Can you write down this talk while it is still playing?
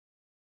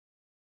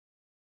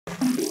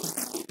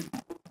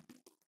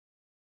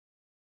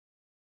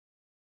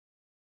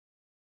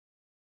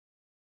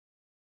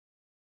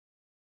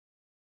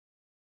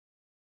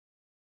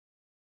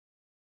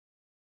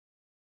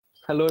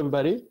Hello,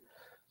 everybody.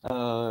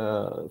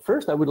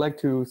 First, I would like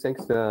to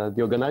thank the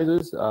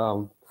organizers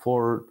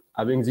for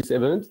having this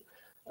event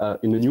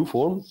in a new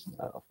form.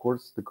 Of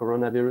course, the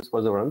coronavirus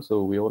was around,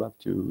 so we all have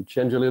to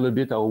change a little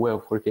bit our way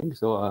of working.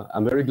 So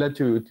I'm very glad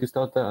to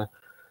start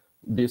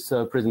this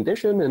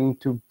presentation and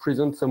to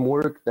present some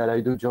work that I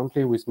do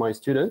jointly with my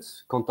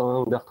students,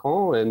 Quentin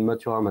Bertrand and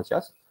Mathieu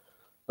Mathias,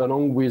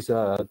 along with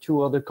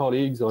two other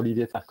colleagues,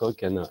 Olivier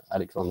Farcoq and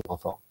Alexandre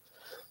Rencontres.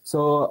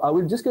 So I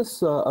will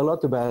discuss a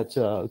lot about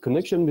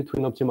connection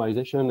between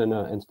optimization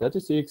and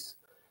statistics,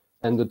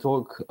 and the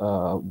talk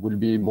will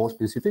be more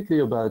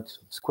specifically about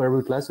square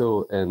root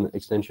lasso and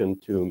extension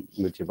to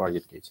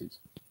multivariate cases.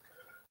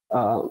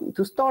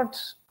 To start,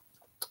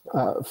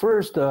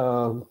 first,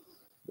 a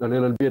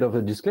little bit of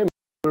a disclaimer.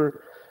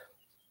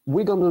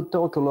 We're going to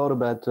talk a lot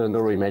about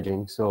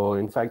neuroimaging. So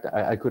in fact,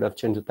 I could have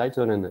changed the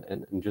title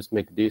and just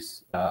make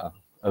this a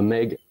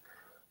MEG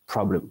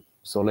problem.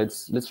 So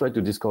let's try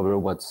to discover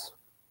what's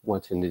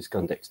in this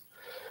context.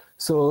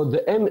 So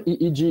the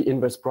MEEG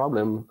inverse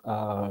problem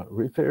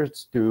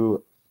refers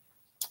to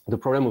the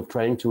problem of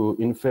trying to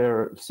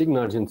infer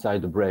signals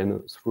inside the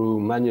brain through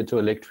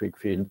magnetoelectric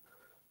field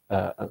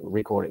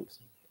recordings.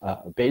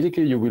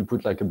 Basically, you will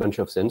put like a bunch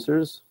of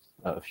sensors,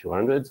 a few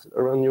hundreds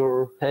around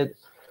your head,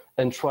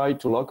 and try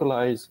to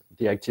localize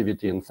the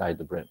activity inside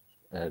the brain.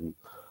 And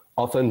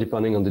often,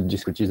 depending on the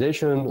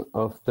discretization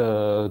of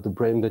the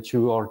brain that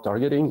you are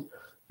targeting,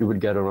 you will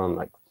get around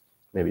like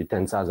maybe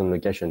 10,000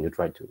 locations you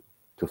try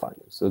to find.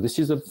 So this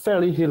is a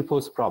fairly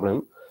ill-posed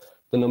problem.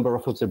 The number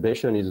of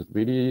observations is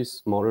really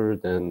smaller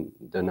than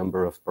the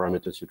number of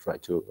parameters you try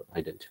to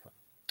identify.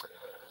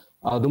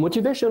 The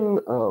motivation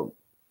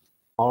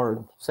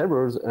are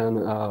several,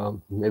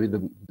 and maybe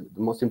the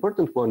most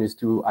important one is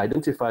to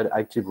identify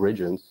active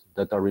regions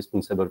that are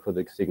responsible for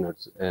the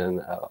signals.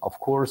 And of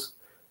course,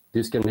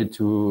 this can lead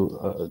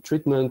to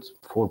treatment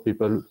for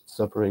people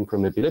suffering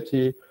from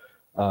epilepsy,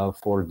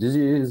 for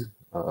disease,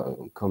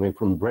 coming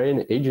from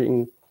brain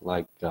aging,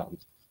 like the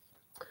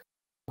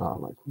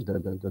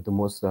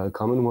most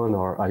common one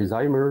are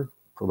Alzheimer,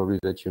 probably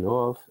that you know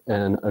of,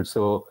 and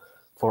also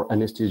for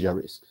anesthesia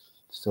risks.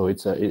 So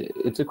it's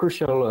a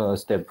crucial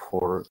step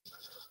for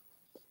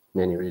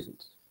many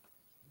reasons.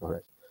 All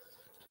right.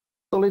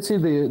 So let's see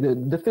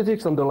the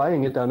physics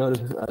underlying it. I'm not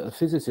a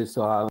physicist,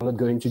 so I'm not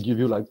going to give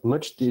you like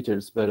much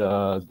details. But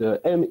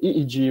the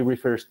MEEG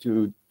refers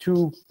to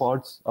two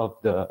parts of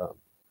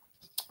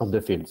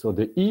the field. So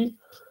the E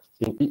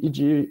in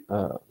EEG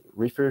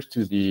refers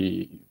to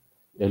the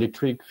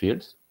electric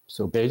fields.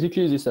 So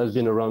basically, this has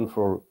been around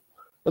for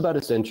about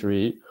a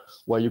century,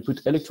 where you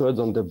put electrodes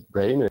on the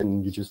brain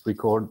and you just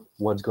record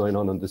what's going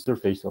on the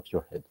surface of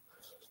your head.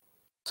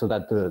 So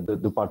that's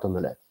the part on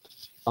the left.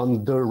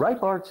 On the right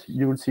part,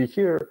 you will see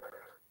here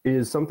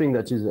is something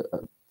that is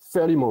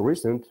fairly more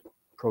recent.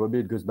 Probably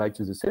it goes back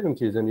to the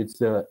 70s, and it's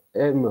the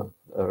M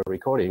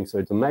recording. So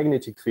it's a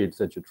magnetic field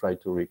that you try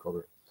to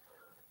recover.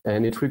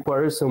 And it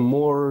requires some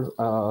more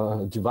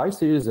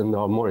devices, and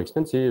are more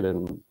expensive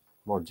and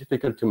more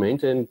difficult to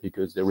maintain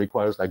because they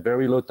require like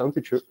very low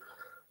temperature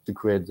to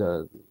create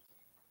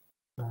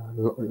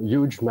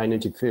huge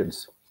magnetic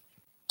fields.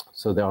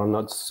 So they are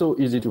not so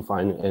easy to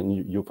find, and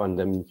you find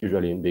them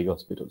usually in big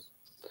hospitals.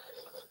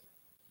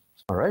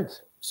 All right,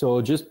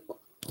 so just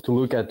to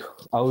look at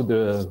how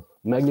the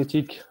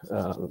magnetic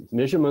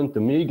measurement,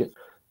 the MIG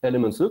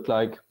elements look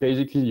like,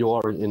 basically you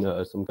are in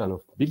some kind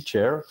of big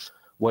chair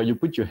where you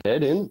put your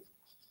head in,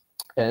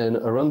 and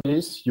around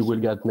this you will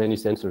get many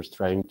sensors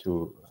trying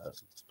to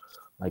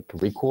like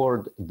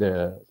record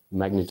the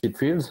magnetic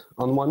fields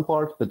on one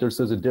part, but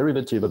also the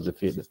derivative of the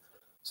field.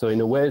 So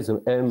in a way,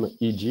 the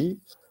MEG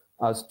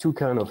has two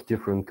kind of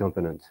different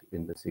components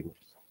in the signals,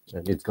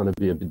 and it's going to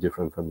be a bit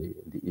different from the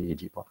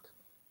EEG part.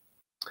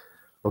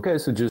 Okay,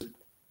 so just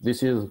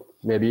this is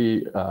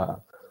maybe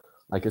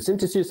like a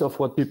synthesis of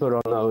what people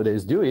are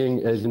nowadays doing.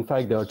 Is in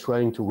fact they are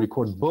trying to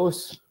record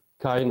both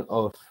kind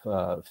of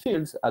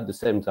fields at the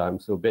same time.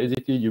 So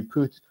basically, you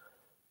put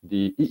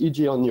the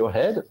EEG on your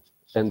head,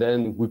 and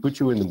then we put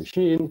you in the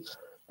machine,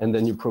 and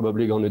then you're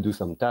probably going to do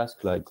some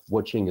task like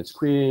watching a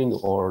screen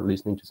or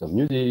listening to some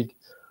music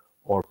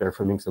or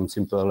performing some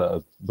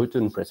simple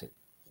button pressing.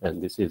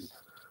 And this is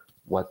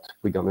what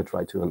we're going to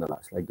try to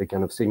analyze, like the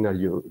kind of signal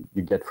you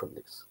get from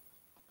this.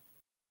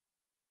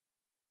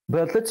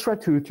 But let's try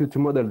to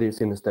model this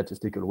in a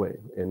statistical way.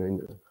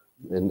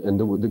 And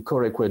the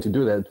correct way to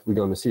do that, we're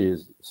going to see,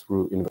 is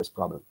through inverse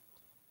problem.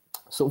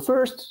 So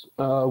first,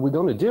 we're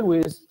going to deal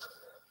with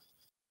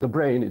the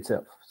brain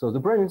itself. So the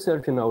brain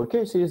itself, in our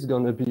case, is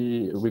going to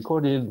be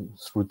recorded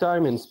through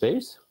time and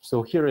space.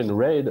 So here in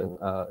red,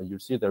 you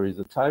see there is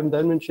a time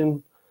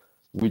dimension,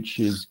 which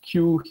is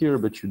Q here,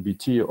 but should be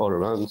T all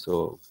around.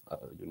 So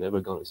you're never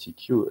going to see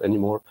Q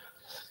anymore.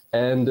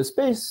 And the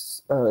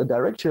space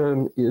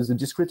direction is the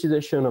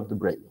discretization of the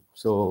brain.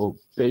 So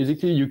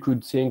basically, you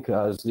could think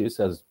as this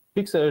as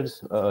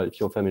pixels, if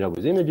you're familiar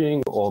with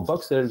imaging, or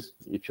voxels,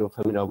 if you're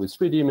familiar with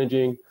 3D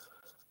imaging.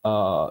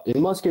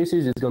 In most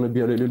cases, it's going to be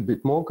a little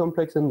bit more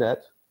complex than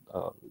that.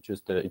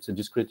 It's a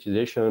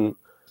discretization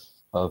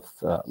of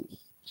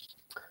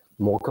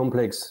more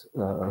complex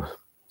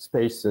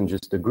space than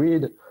just a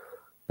grid,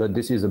 but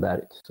this is about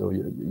it. So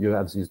you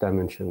have this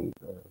dimension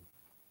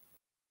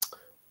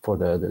for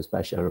the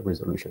spatial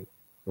resolution.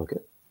 Okay,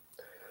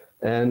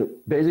 and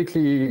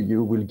basically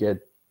you will get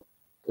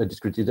a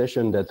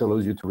discretization that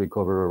allows you to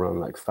recover around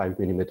like 5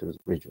 millimeters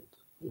region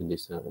in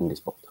this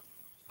part.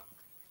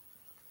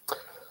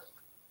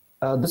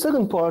 The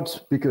second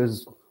part,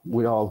 because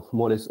we are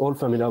more or less all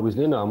familiar with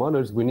linear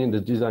models, we need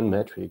the design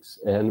matrix.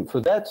 And for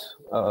that,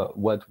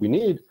 what we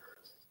need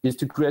is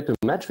to create a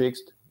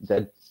matrix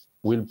that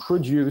will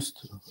produce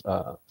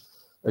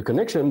a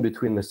connection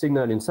between the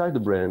signal inside the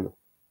brain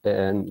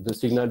and the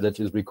signal that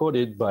is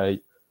recorded by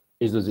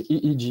either the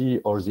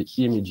EEG or the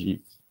EMG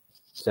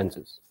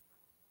sensors.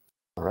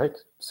 All right,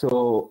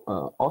 so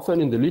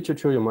often in the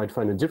literature, you might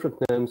find a different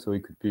name. So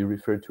it could be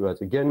referred to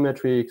as a gain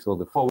matrix or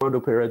the forward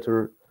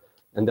operator,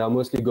 and they are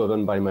mostly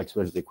governed by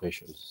Maxwell's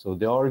equations. So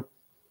they are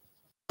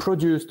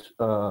produced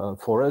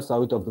for us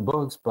out of the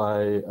box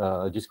by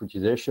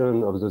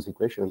discretization of those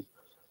equations,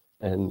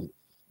 and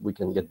we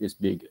can get this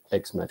big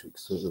X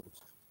matrix. So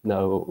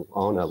now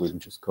on, I will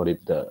just call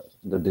it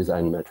the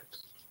design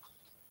matrix.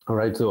 All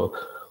right, so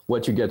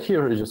what you get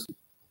here is just,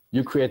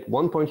 you create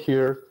one point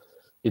here,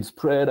 it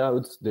spread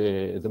out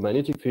the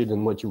magnetic field,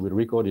 and what you will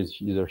record is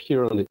either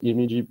here on the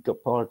EMG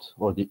part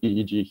or the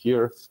EEG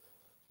here,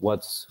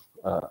 what's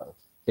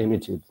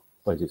emitted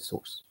by this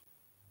source.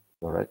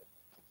 All right.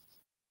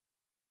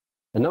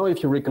 And now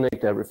if you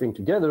reconnect everything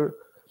together,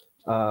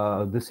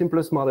 the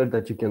simplest model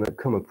that you can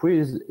come up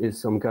with is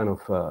some kind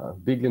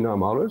of big linear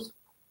models.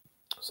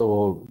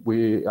 So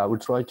I will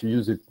try to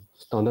use a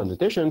standard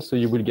notation. So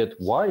you will get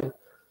Y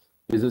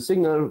is a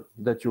signal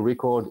that you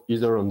record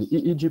either on the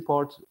EEG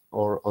part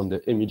or on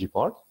the MEG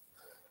part.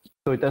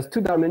 So it has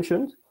two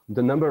dimensions,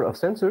 the number of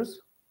sensors,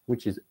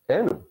 which is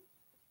N.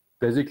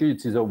 Basically,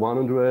 it's either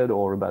 100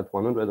 or about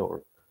 100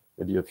 or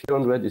maybe a few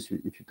hundred if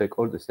you take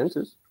all the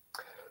sensors.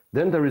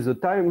 Then there is a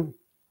time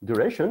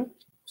duration.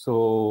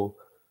 So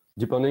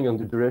depending on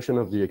the duration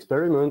of the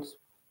experiment,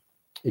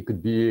 it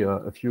could be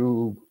a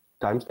few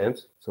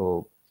timestamps.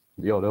 So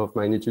the order of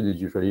magnitude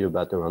is usually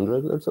about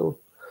 100 or so.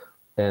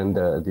 And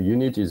the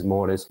unit is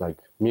more or less like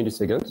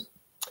milliseconds.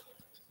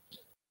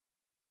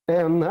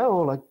 And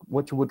now, like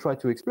what you would try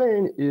to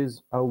explain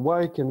is how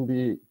Y can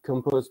be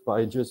composed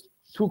by just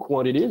two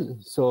quantities.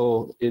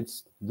 So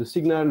it's the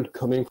signal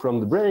coming from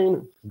the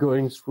brain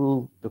going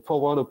through the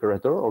forward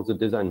operator or the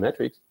design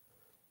matrix.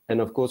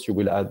 And of course, you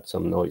will add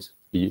some noise,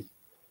 E,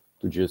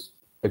 to just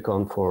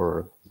account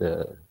for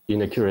the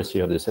inaccuracy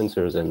of the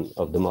sensors and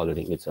of the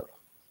modeling itself.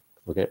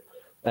 Okay.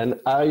 And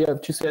I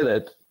have to say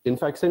that, in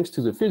fact, thanks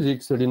to the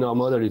physics, a linear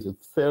model is a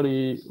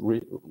fairly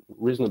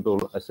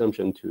reasonable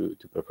assumption to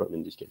perform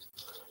in this case.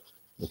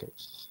 Okay.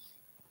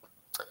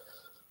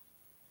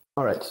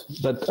 All right,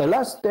 but a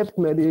last step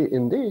maybe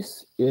in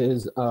this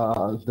is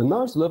the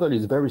noise level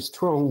is very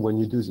strong when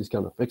you do this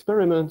kind of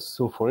experiments.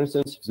 So for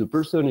instance, if the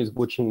person is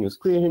watching a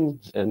screen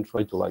and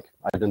try to like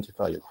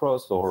identify a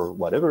cross or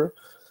whatever,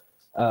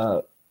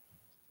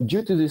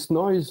 due to this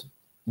noise,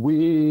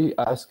 we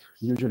ask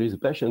usually the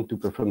patient to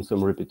perform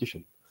some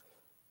repetition.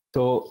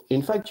 So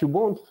in fact, you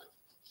won't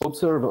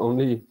observe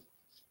only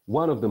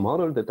one of the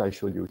models that I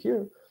showed you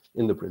here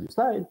in the previous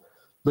slide,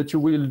 but you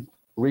will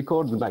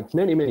record like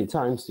many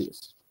times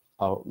this.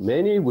 How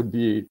many would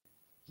be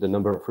the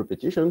number of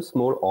repetitions,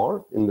 small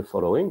r in the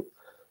following,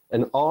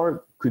 and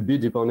r could be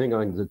depending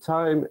on the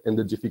time and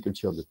the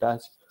difficulty of the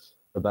task,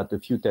 about a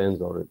few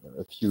tens or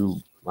a few,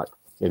 like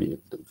maybe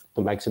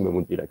the maximum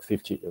would be like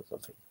 50 or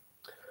something.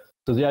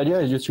 So the idea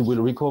is just you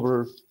will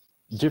recover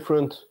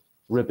different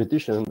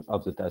repetition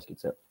of the task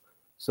itself.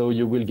 So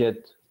you will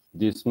get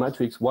this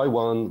matrix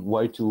Y1,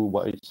 Y2,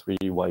 Y3,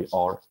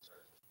 YR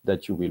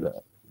that you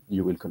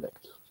will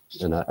collect.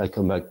 And I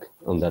come back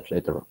on that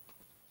later on.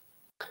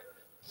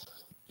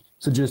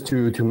 So just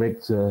to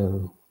make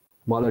the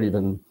model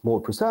even more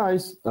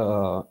precise,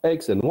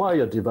 X and Y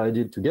are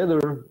divided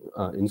together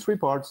in three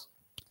parts.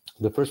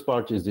 The first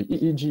part is the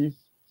EEG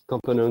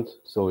component.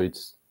 So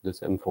it's the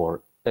same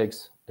for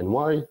X and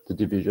Y. The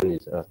division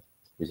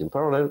is in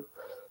parallel.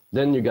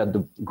 Then you got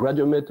the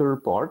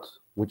gradiometer part,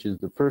 which is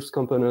the first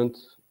component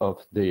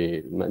of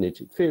the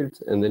magnetic field,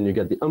 and then you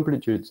get the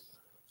amplitude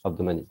of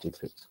the magnetic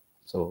field.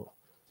 So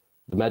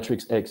the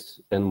matrix X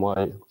and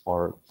Y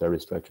are very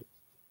structured.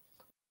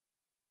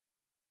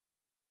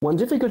 One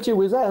difficulty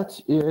with that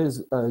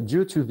is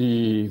due to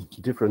the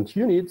different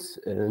units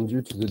and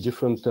due to the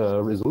different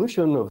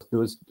resolution of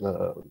those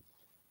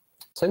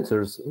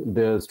sensors,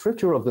 the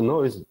structure of the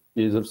noise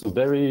is also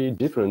very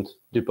different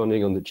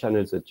depending on the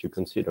channels that you're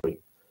considering.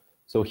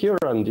 So here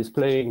I'm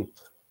displaying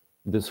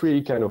the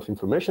three kind of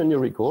information you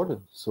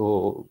record.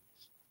 So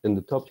in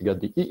the top you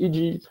got the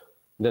EEG,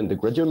 then the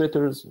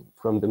gradiometers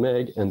from the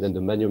MEG, and then the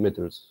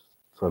magnetometers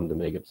from the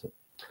MEG itself.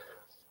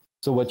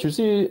 So what you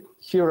see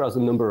here as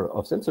a number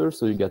of sensors,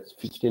 so you get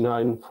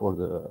 59 for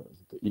the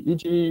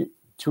EEG,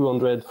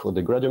 200 for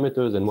the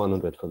gradiometers, and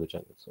 100 for the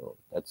channel. So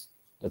that's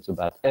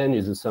about N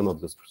is the sum of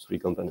those three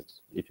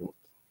components, if you want.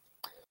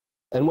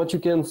 And what you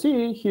can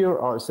see here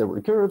are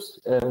several curves,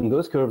 and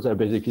those curves are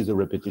basically the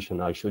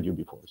repetition I showed you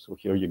before. So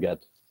here you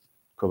get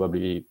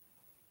probably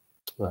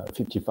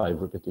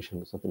 55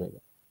 repetitions or something like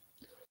that.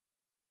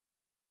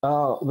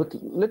 But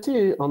let's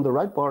see on the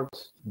right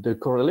part, the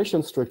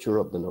correlation structure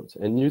of the nodes.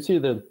 And you see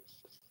that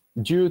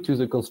due to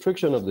the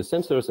construction of the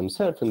sensors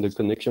themselves and the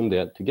connection they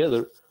had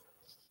together,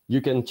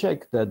 you can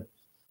check that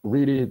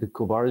really the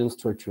covariance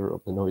structure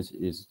of the noise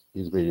is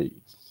really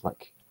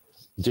like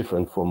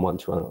different from one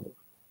to another.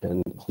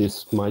 And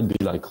this might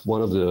be like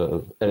one of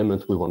the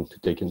elements we want to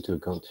take into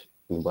account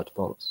in what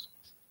follows.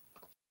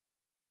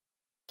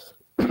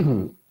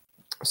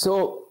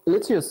 So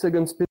let's see a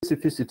second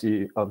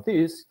specificity of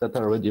this that I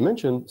already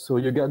mentioned. So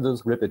you get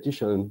those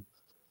repetitions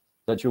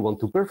that you want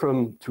to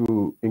perform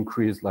to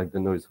increase like the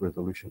noise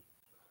resolution.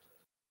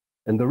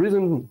 And the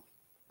reason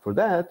for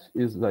that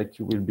is like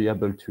you will be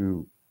able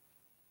to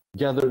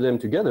gather them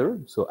together,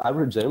 so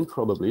average them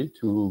probably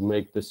to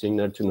make the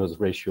signal to noise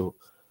ratio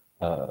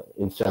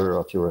in favor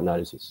of your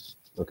analysis.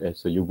 Okay,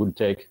 so you would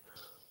take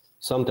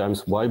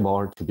sometimes Y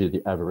bar to be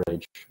the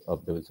average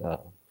of those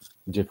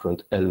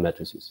different L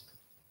matrices.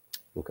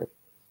 Okay,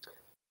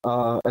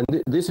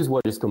 and this is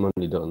what is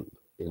commonly done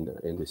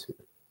in this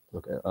field.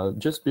 Okay,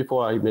 just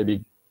before I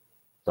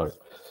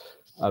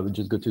I will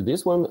just go to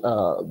this one.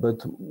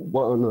 But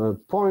one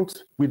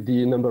point with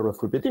the number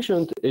of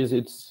repetitions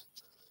is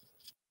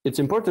it's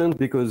important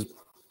because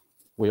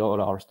we all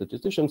are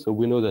statisticians, so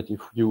we know that if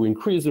you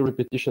increase the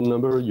repetition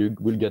number, you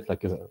will get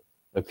like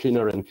a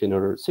cleaner and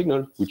cleaner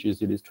signal, which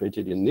is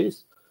illustrated in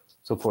this.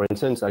 So for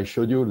instance, I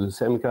showed you the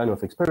same kind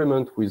of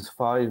experiment with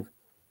 5,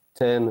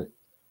 10,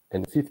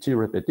 and 50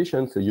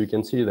 repetitions. So you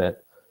can see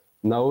that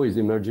now is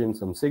emerging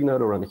some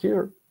signal around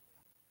here.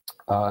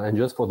 And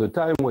just for the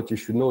time, what you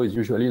should know is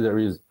usually there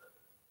is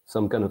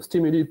some kind of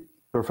stimuli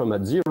performed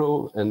at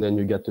 0, and then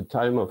you get the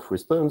time of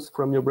response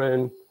from your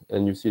brain,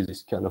 and you see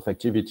this kind of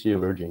activity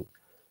emerging,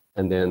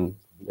 and then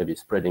maybe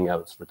spreading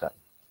out through time.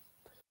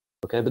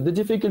 Okay, but the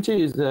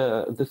difficulty is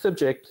the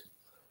subject,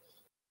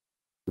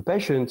 the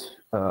patient,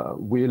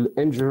 will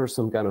endure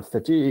some kind of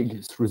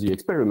fatigue through the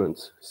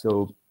experiment.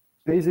 So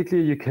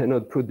basically, you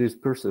cannot put this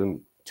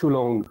person too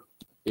long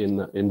in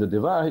the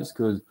device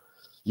because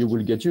you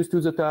will get used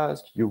to the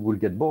task, you will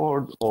get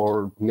bored,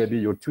 or maybe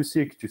you're too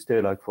sick to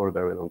stay like for a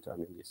very long time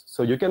in this.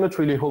 So you cannot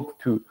really hope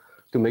to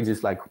make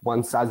this like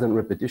 1,000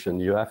 repetition.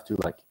 You have to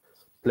like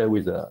play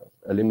with a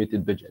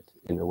limited budget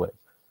in a way,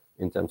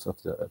 in terms of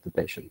the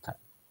patient time.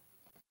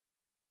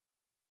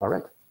 All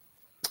right.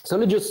 So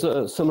let's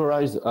just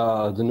summarize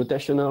the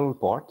notational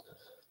part.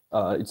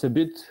 It's a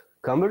bit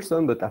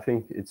cumbersome, but I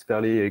think it's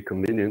fairly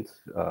convenient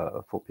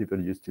for people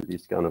used to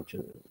this kind of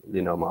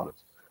linear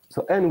models.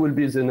 So N will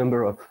be the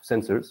number of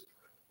sensors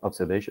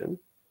observation.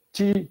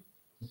 T,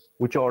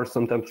 which are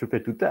sometimes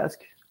referred to task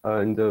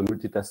in the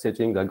multitask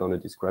setting that I'm going to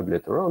describe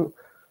later on.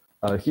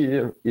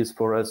 Here is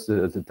for us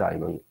the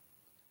time. And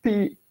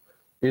P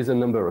is a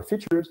number of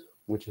features,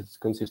 which is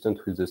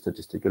consistent with the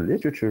statistical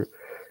literature.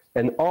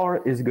 And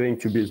R is going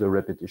to be the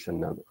repetition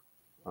number.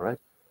 All right.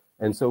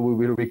 And so we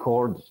will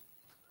record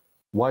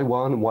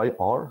Y1,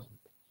 YR.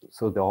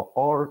 So there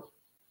are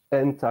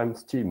N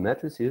times T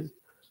matrices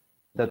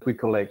that we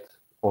collect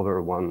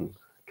over one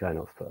kind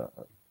of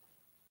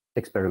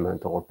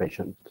experiment or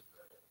patient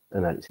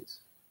analysis.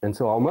 And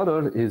so our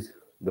model is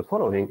the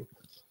following.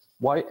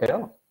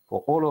 YL,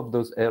 for all of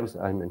those L's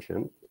I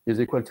mentioned, is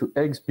equal to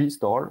XB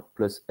star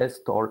plus S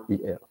star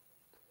EL.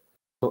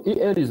 So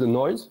EL is a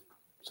noise,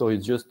 so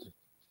it's just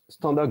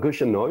standard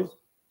Gaussian noise,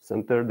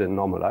 centered and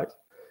normalized.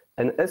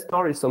 And S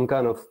star is some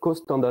kind of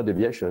co-standard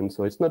deviation,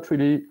 so it's not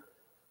really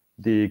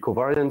the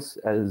covariance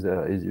as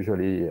is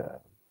usually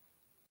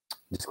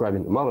described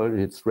in the model.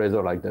 It's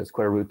rather like the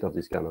square root of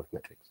this kind of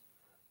matrix.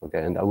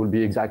 Okay, and that would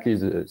be exactly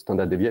the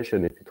standard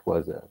deviation if it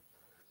was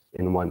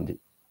in 1D.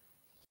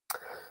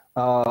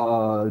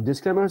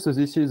 Disclaimer, so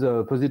this is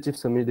a positive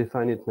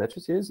semi-definite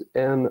matrices,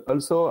 and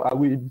also I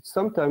will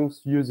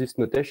sometimes use this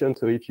notation.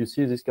 So if you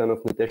see this kind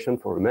of notation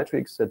for a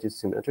matrix that is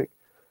symmetric,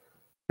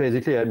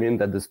 basically I mean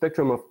that the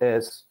spectrum of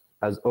S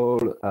has all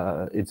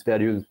its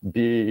values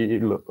be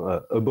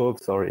above,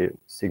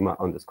 sigma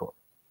underscore.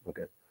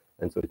 Okay,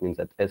 and so it means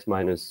that S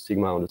minus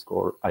sigma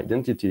underscore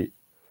identity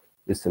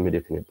is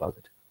semi-definite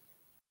positive.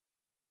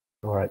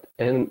 All right,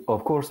 and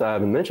of course I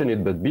haven't mentioned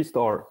it, but B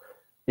star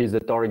is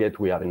the target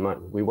we have in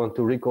mind. We want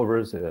to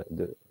recover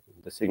the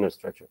signal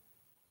structure.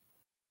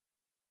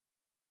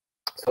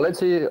 So let's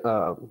see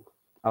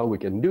how we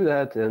can do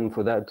that, and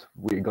for that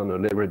we're gonna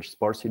leverage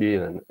sparsity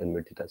and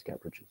multitask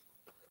approaches.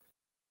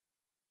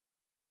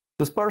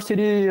 The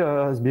sparsity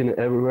has been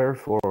everywhere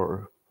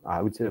for,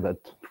 I would say, about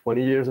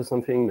 20 years or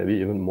something, maybe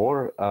even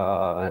more,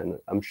 and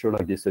I'm sure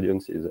like this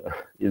audience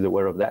is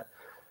aware of that.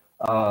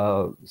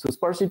 So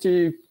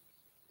sparsity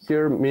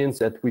here means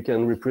that we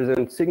can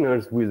represent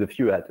signals with a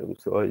few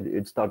atoms. So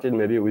it started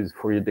maybe with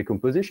Fourier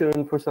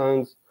decomposition for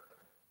sounds.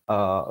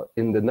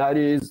 In the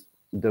 90s,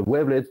 the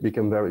wavelets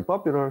became very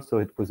popular, so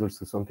it was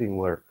also something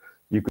where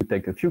you could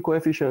take a few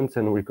coefficients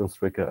and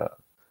reconstruct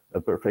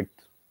a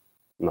perfect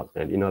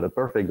not a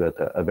perfect, but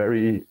a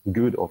very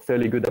good or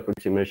fairly good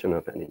approximation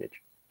of an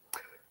image.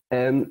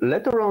 And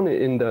later on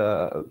in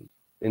the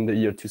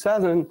year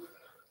 2000,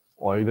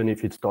 or even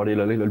if it started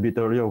a little bit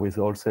earlier with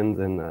Olsen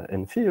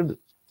and Field,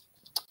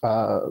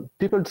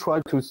 people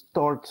tried to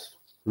start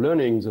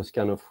learning this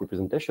kind of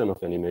representation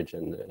of an image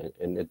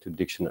and to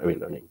dictionary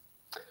learning.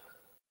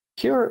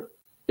 Here,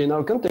 in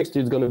our context,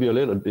 it's going to be a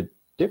little bit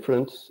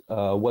different.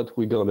 What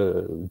we're going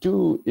to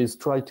do is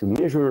try to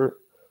measure,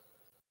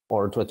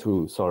 or try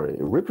to,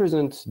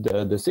 represent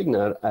the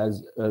signal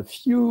as a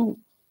few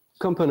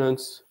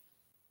components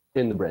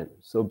in the brain.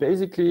 So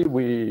basically,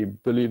 we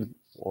believe,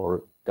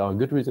 or there are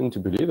good reasons to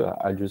believe,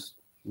 I'll just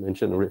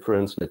mention a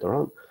reference later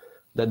on,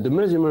 that the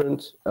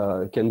measurement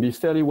can be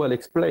fairly well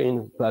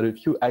explained by a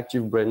few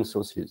active brain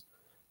sources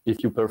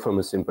if you perform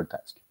a simple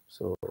task.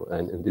 So,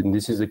 and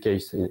this is the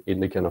case in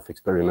the kind of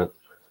experiment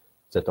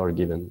that are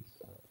given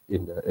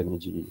in the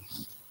MEG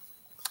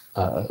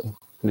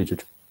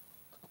literature.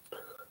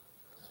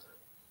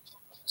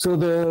 So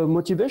the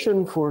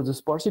motivation for the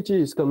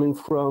sparsity is coming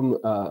from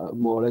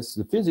more or less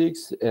the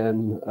physics,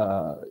 and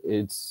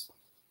it's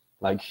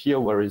like here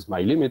where is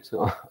my limit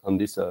on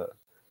this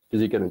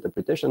physical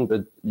interpretation,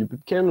 but you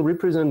can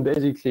represent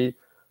basically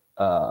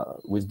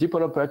with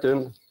dipolar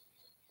pattern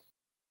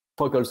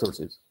focal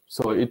sources.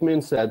 So it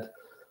means that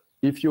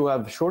if you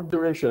have short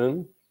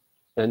duration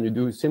and you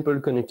do simple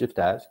cognitive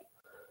tasks,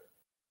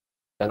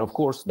 and of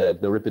course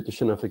that the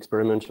repetition of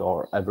experiments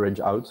are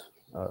averaged out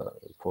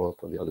for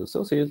the other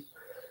sources,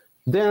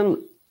 then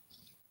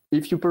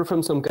if you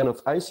perform some kind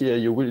of ICA,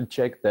 you will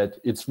check that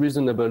it's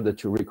reasonable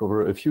that you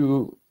recover a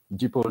few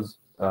dipoles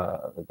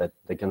that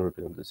they can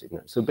represent the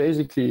signal. So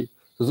basically,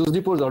 so those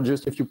dipoles are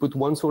just, if you put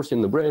one source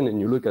in the brain and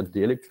you look at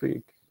the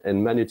electric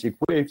and magnetic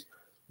waves,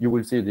 you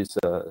will see this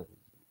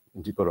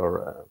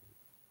dipolar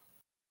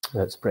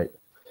spread.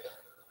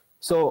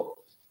 So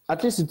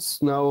at least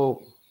it's now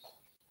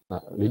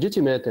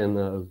legitimate,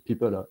 and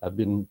people have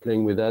been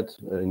playing with that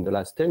in the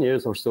last 10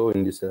 years or so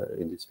in this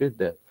field,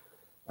 that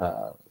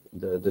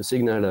the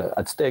signal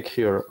at stake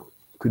here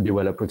could be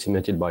well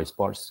approximated by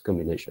sparse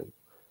combination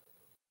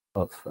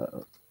of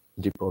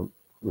dipole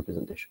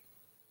representation.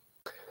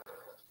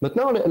 But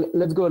now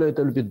let's go a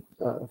little bit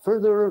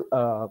further.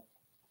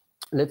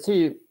 Let's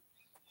see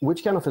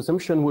which kind of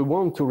assumption we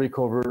want to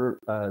recover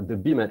the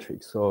B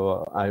matrix.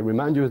 So I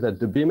remind you that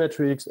the B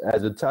matrix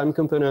has a time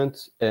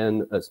component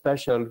and a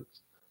spatial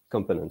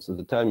component. So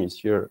the time is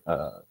here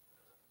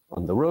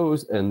on the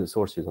rows and the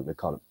source is on the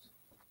columns.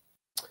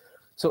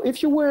 So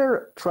if you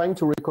were trying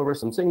to recover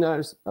some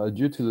signals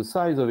due to the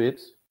size of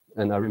it,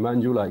 and I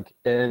remind you like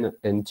N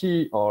and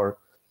T are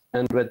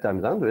 100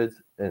 times 100,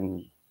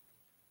 and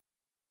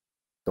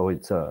so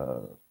it's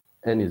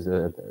N is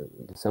the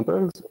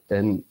samples,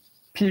 and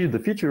P, the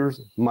features,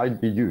 might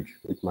be huge.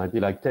 It might be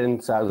like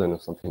 10,000 or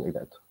something like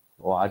that,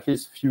 or at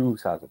least few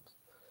thousands.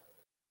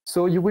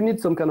 So you will need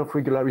some kind of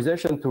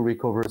regularization to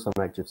recover some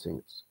active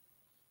signals.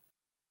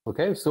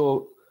 Okay,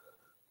 so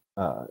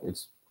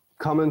it's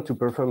common to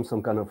perform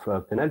some kind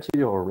of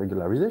penalty or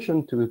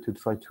regularization to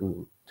try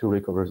to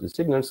recover the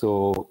signal.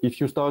 So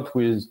if you start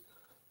with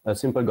a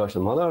simple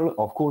Gaussian model,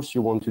 of course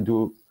you want to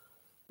do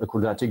a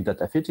quadratic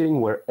data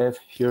fitting where F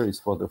here is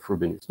for the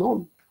Frobenius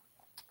norm,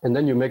 and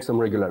then you make some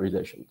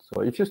regularization.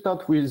 So if you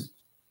start with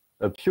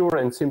a pure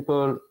and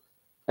simple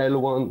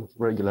L1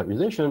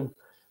 regularization,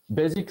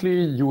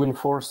 basically you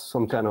enforce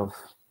some kind of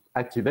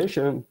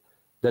activation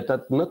that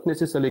are not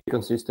necessarily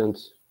consistent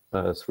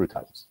through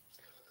times.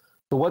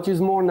 So what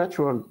is more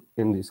natural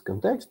in this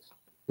context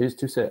is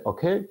to say,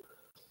 okay,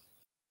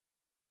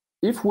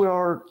 if we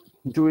are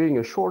doing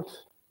a short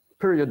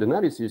period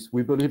analysis,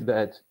 we believe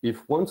that if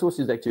one source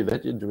is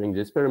activated during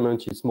the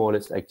experiment, it's more or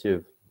less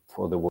active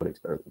for the whole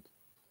experiment.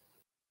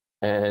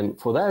 And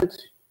for that,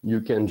 you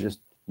can just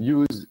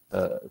use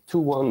a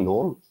 2-1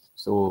 norm.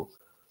 So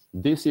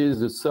this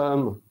is the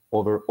sum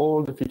over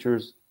all the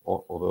features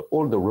or over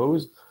all the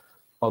rows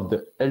of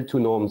the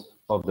L2 norms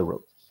of the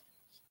row.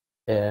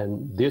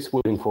 And this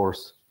will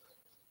enforce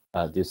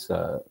this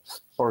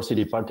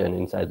sparsity pattern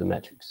inside the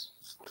matrix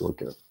to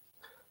occur.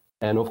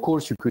 And of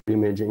course, you could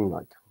imagine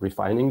like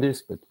refining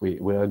this, but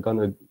we're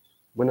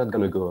not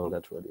gonna go on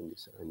that road in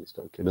this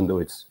talk, even though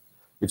it's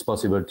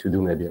possible to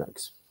do maybe like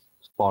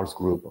sparse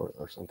group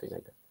or something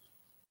like that.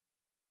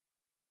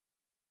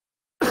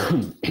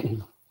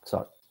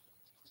 Sorry.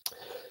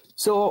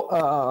 So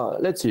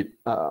let's see.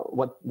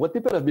 What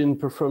people have been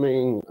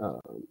performing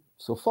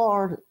so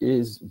far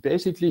is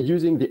basically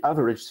using the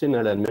average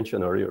signal I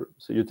mentioned earlier.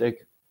 So you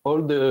take all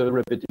the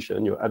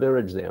repetition, you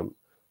average them,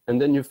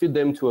 and then you feed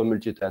them to a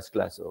multitask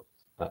Lasso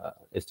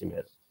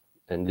estimator.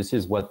 And this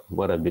is what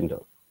I've been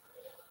doing.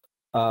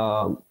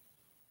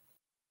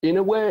 In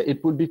a way,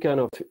 it would be kind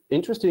of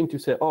interesting to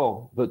say,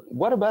 oh, but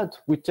what about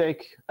we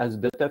take as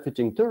data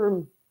fitting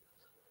term,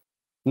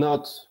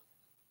 not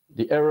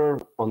the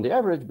error on the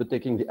average, but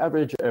taking the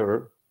average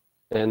error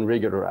and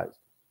regularize.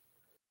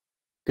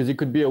 Because it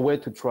could be a way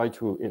to try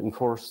to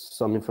enforce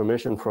some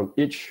information from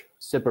each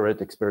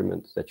separate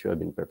experiment that you have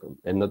been performed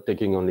and not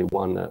taking only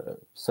one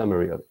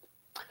summary of it.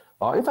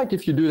 In fact,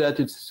 if you do that,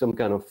 it's some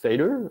kind of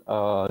failure.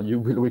 You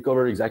will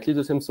recover exactly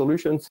the same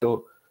solution.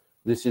 So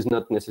this is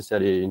not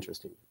necessarily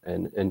interesting.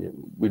 And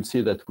we'll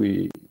see that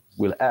we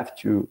will have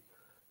to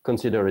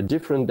consider a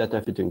different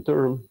data fitting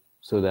term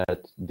so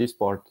that this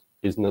part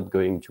is not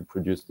going to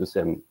produce the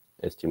same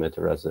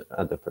estimator as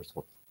the first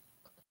one.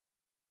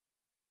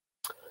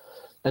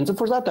 And so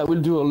for that, I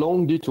will do a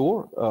long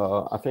detour.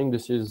 I think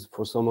this is,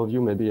 for some of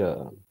you, maybe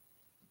a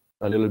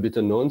little bit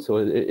unknown. So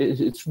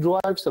it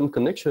drives some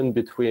connection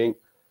between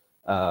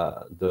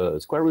the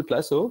square root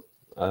lasso,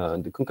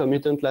 the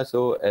concomitant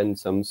lasso, and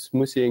some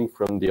smoothing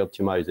from the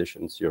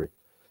optimization theory.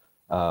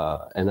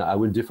 And I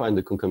will define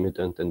the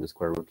concomitant and the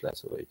square root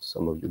lasso if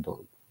some of you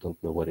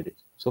don't know what it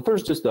is. So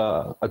first, just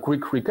a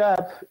quick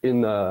recap.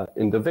 In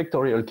the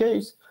vectorial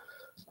case,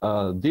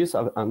 this,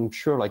 I'm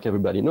sure, like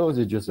everybody knows,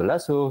 is just a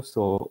lasso.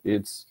 So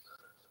it's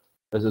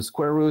as a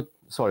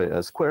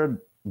square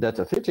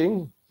data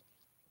fitting,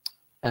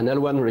 an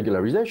L1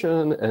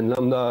 regularization, and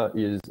lambda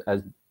is,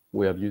 as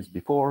we have used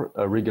before,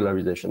 a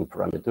regularization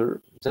parameter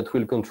that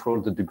will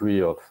control the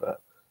degree of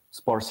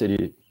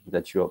sparsity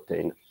that you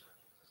obtain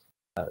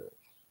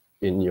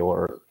in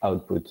your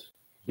output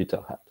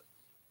beta hat.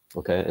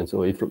 Okay, and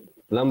so if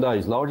lambda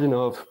is large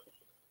enough,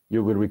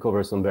 you will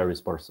recover some very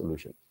sparse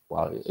solution.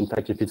 Well, in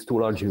fact, if it's too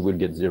large, you will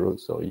get 0.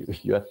 So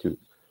you have to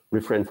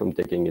refrain from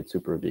taking it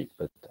super big,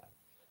 but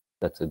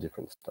that's a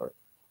different story.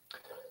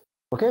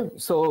 Okay,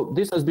 so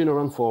this has been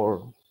around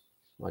for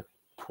like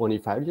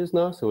 25 years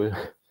now. So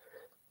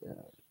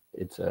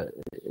it's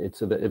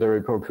a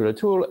very popular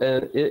tool,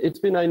 and it's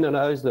been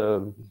analyzed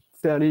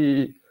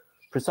fairly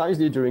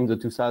precisely during the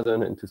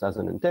 2000s and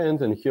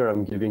 2010s. And here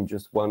I'm giving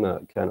just one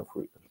kind of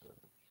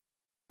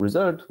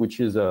result, which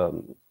is a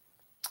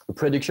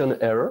prediction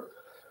error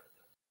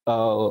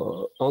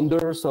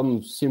under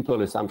some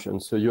simple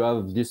assumptions. So you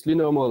have this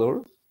linear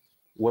model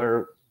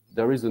where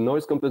there is a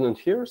noise component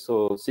here.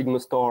 So sigma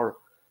star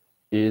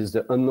is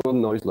the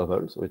unknown noise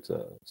level. So it's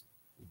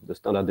the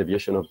standard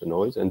deviation of the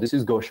noise, and this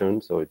is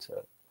Gaussian. So it's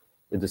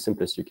the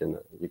simplest you can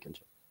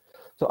check.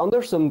 So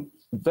under some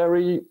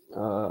very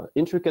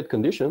intricate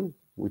conditions,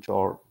 which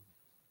are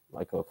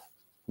like of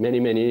many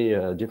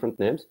different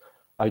names,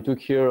 I took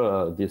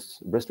here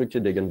this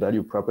restricted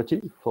eigenvalue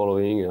property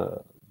following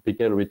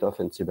Bickel, Ritov,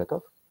 and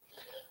Sibakov,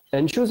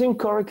 and choosing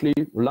correctly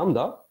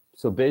lambda.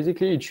 So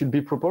basically, it should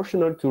be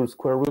proportional to the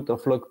square root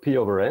of log p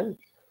over n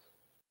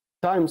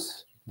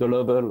times the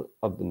level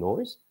of the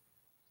noise.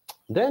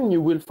 Then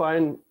you will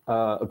find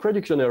a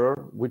prediction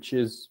error, which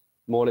is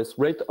more or less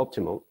rate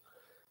optimal.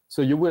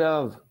 So you will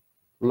have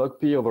log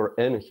p over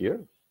n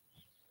here,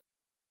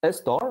 S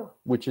star,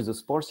 which is the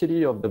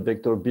sparsity of the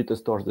vector beta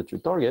stars that you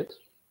target.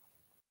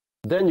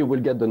 Then you will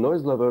get the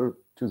noise level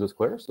to the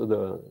square, so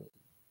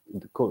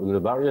the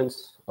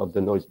variance of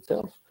the noise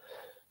itself.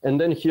 And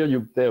then here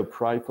you pay a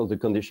price for the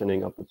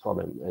conditioning of the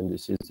problem. And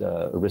this is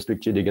a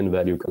restricted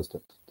eigenvalue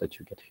constant that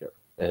you get here.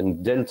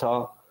 And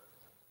delta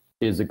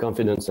is the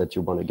confidence that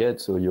you want to get.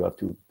 So you have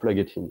to plug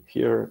it in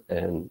here,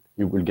 and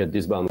you will get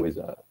this bound with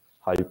a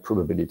high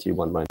probability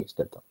 1 minus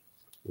delta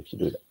if you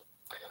do that.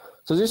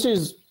 So this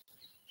is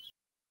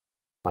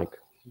like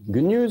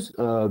good news.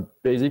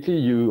 Basically,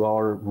 you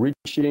are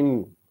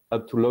reaching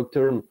up to log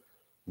term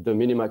the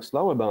minimax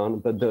lower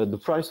bound, but the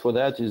price for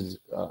that is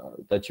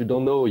that you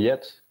don't know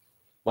yet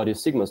what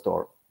is sigma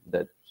star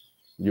that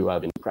you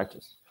have in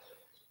practice.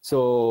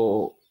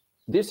 So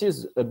this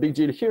is a big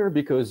deal here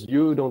because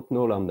you don't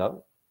know lambda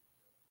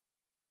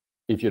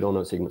if you don't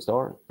know sigma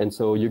star, and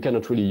so you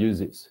cannot really use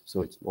this.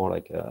 So it's more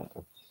like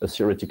a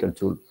theoretical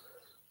tool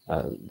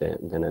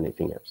than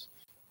anything else.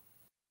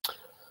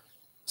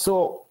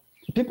 So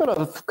people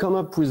have come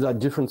up with a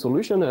different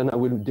solution, and I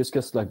will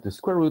discuss like the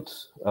square root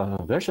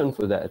version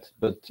for that.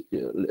 But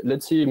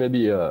let's see,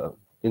 maybe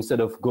instead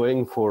of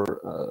going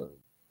for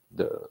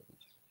the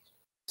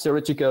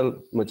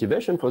theoretical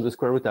motivation for the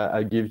square root,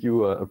 I give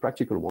you a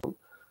practical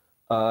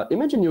one.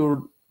 Imagine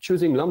you're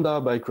choosing lambda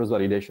by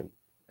cross-validation.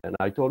 And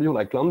I told you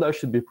like lambda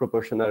should be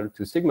proportional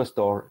to sigma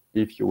star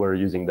if you were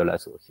using the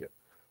lasso here.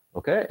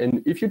 Okay,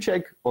 and if you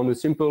check on a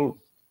simple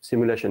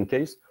simulation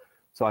case,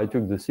 so I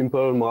took the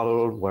simple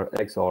model where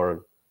X are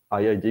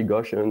IID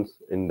Gaussians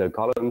in the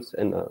columns,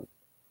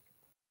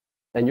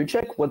 and you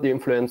check what the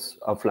influence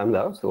of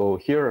lambda. So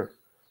here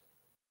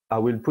I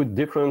will put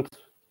different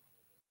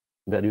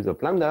values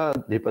of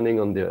lambda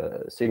depending on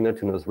the signal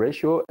to noise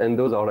ratio, and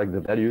those are like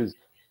the values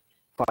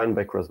found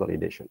by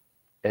cross-validation.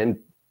 And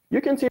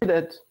you can see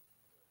that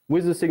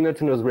with the signal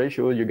to noise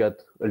ratio, you got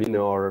a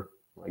linear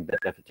like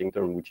data fitting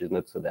term, which is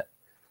not so bad.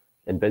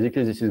 And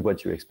basically, this is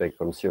what you expect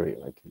from theory.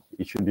 Like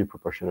it should be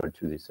proportional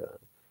to this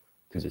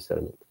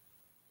element.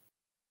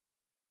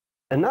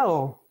 And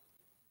now,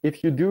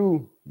 if you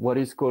do what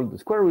is called the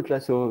square root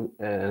lasso,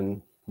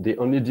 and the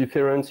only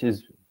difference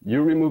is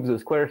you remove the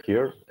square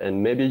here,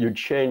 and maybe you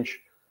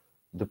change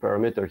the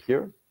parameter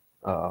here,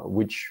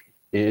 which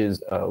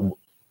is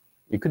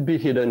it could be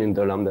hidden in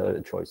the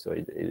lambda choice. So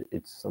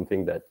it's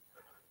something that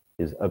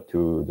is up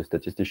to the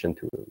statistician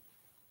to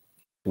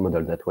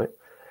model that way.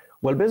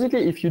 Well,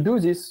 basically, if you do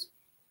this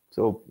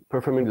so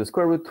performing the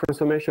square root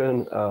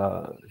transformation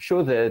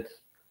show that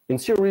in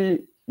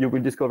theory, you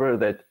will discover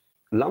that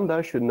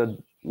lambda should not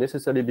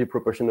necessarily be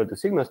proportional to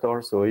sigma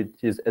star, so it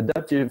is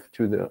adaptive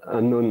to the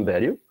unknown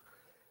value.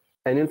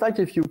 And in fact,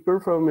 if you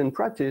perform in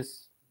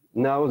practice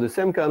now the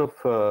same kind of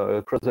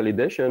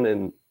cross-validation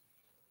and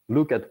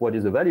look at what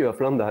is the value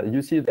of lambda,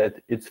 you see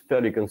that it's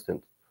fairly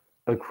constant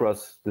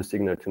across the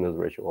signal-to-noise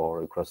ratio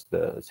or across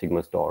the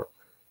sigma star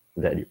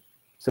value.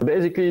 So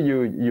basically,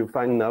 you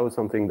find now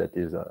something that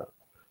is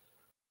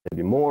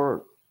maybe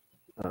more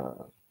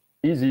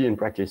easy in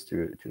practice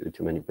to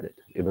manipulate,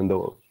 even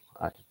though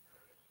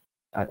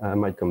I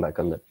might come back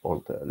on that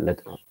point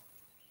later on.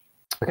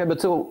 Okay,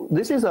 but so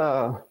this is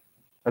a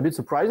bit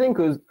surprising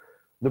because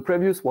the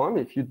previous one,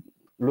 if you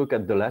look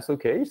at the Lasso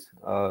case,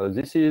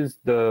 this is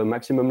the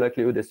maximum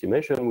likelihood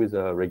estimation with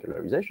a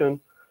regularization,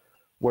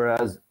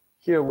 whereas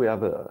here we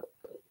have a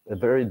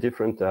very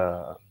different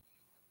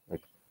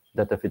like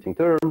data fitting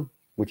term,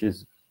 which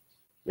is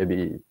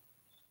maybe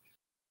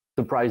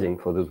surprising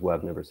for those who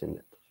have never seen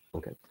it.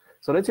 Okay,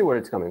 so let's see where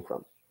it's coming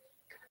from.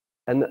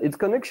 And its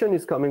connection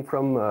is coming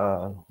from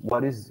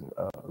what is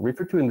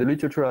referred to in the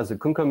literature as a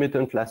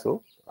concomitant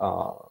lasso.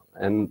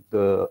 And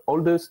the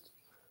oldest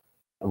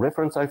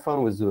reference I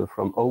found was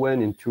from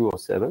Owen in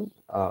 2007.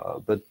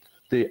 But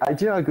the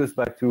idea goes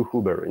back to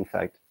Huber, in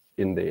fact,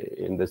 in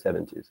the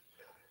 70s.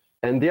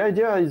 And the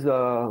idea is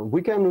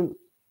we can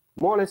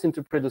more or less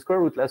interpret the square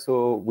root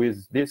lasso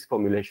with this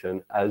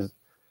formulation as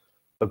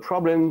a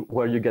problem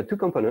where you get two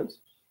components,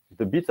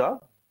 the beta,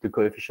 the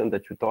coefficient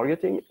that you're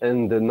targeting,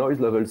 and the noise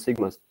level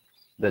sigma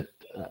that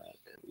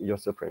you're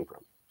suffering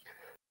from.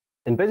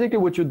 And basically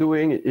what you're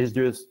doing is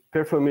just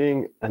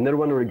performing an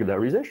L1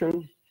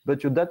 regularization,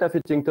 but your data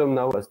fitting term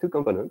now has two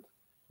components.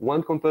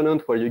 One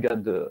component where you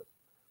get the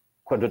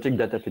quadratic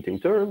data fitting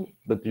term,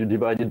 but you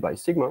divide it by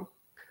sigma,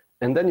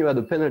 and then you add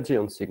a penalty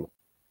on sigma.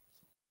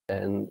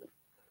 And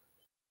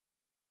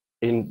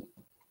in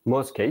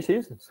most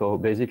cases, so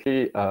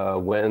basically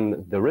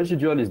when the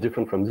residual is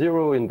different from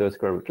 0 in the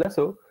square root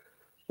lasso,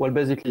 well,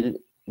 basically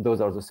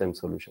those are the same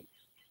solution.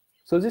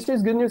 So this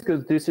is good news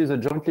because this is a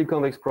jointly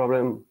convex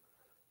problem,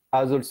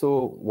 as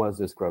also was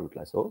the square root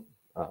lasso.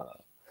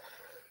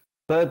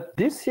 But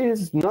this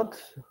is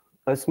not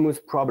a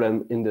smooth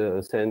problem in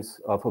the sense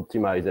of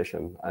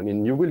optimization. I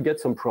mean, you will get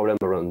some problem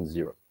around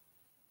 0.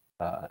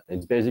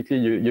 It's basically,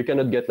 you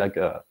cannot get like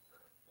a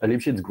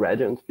Lipschitz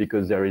gradient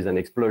because there is an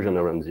explosion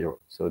around 0.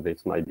 So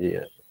this might be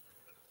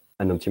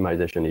an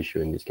optimization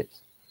issue in this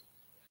case.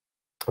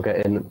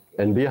 Okay,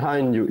 and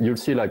behind you'll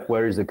see like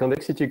where is the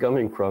convexity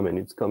coming from, and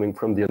it's coming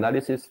from the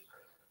analysis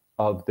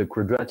of the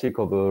quadratic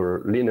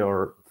over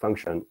linear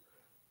function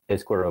a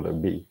square over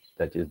b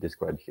that is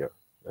described here.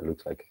 It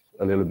looks like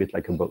a little bit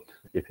like a boat,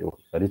 if you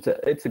want, but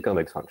it's a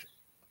convex function.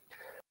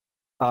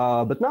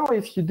 But now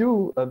if you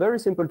do a very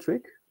simple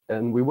trick,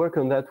 and we work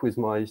on that with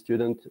my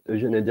student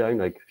Eugene Diagne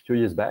like a few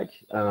years back,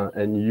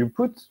 and you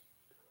put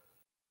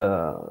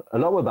a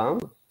lower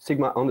bound,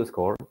 sigma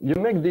underscore, you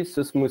make this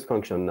a smooth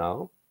function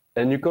now,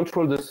 and you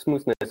control the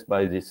smoothness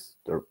by this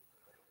term.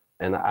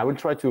 And I will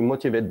try to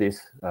motivate this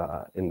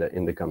in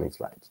the coming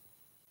slides.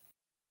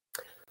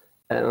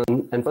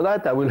 And for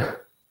that, I will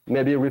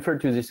maybe refer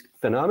to this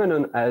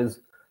phenomenon as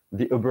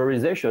the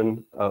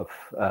uberization of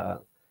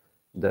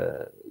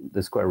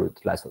the square root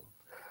lasso.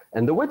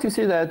 And the way to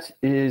see that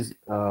is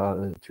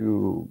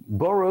to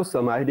borrow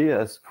some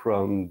ideas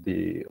from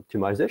the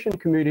optimization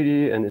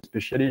community, and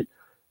especially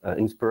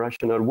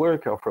inspirational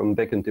work from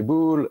Beck and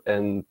Teboul,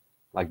 and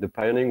like the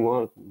pioneering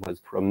one was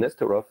from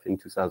Nesterov in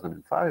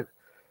 2005.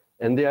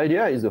 And the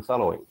idea is the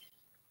following.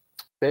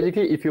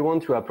 Basically, if you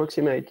want to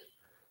approximate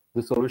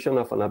the solution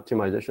of an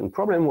optimization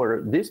problem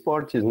where this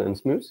part is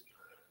non-smooth,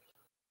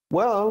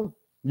 well,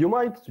 you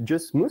might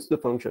just smooth the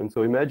function.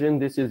 So imagine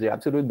this is the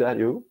absolute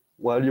value,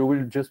 while you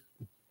will just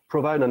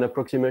provide an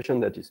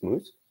approximation that is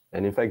smooth.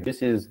 And in fact,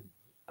 this is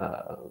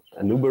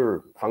an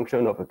Uber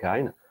function of a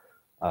kind,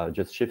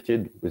 just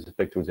shifted with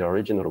respect to the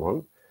original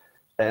one.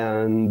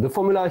 And the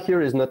formula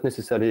here is not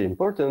necessarily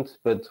important,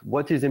 but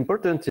what is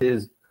important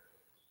is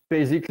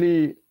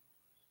basically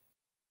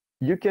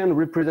you can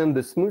represent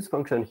the smooth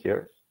function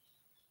here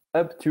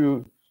up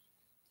to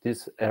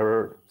this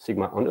error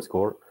sigma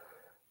underscore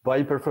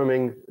by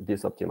performing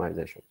this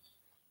optimization.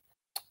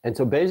 And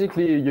so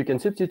basically you can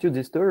substitute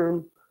this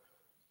term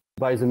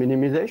by the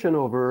minimization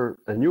over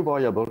a new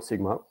variable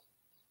sigma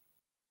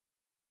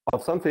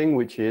of something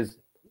which is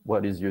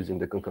what is used in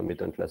the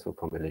concomitant lasso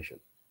formulation.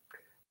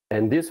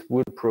 And this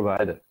would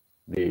provide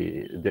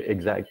the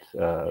exact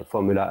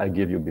formula I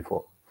gave you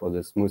before for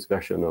the smooth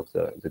version of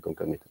the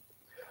concomitant.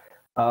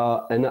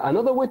 And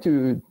another way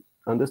to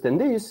understand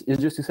this is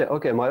just to say,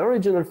 okay, my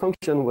original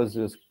function was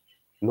just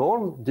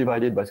norm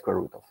divided by square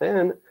root of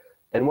n,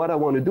 and what I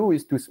want to do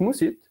is to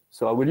smooth it.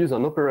 So I will use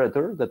an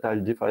operator that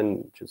I'll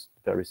define just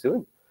very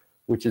soon,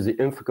 which is the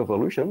inf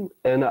convolution,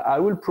 and I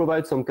will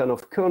provide some kind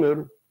of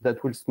kernel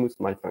that will smooth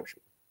my function.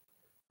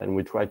 And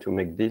we try to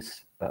make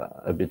this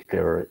a bit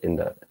clearer in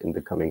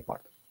the coming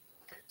part.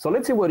 So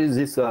let's see what is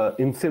this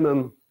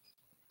infimum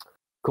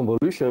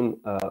convolution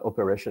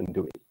operation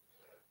doing.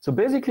 So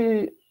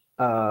basically,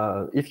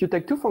 if you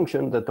take two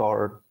functions that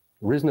are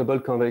reasonable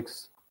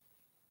convex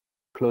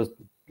closed,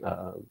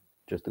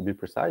 just to be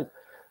precise,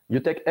 you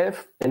take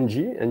f and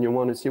g, and you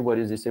want to see what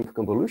is this inf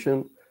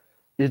convolution.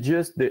 It's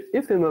just the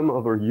infimum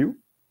over u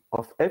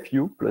of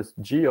fu plus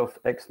g of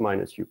x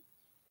minus u.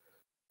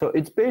 So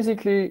it's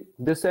basically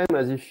the same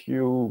as if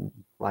you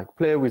like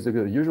play with the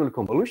usual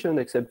convolution,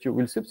 except you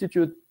will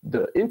substitute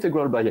the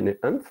integral by an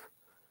inf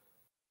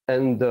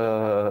and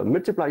the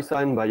multiply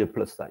sign by a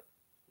plus sign.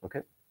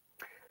 Okay.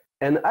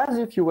 And as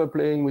if you were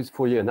playing with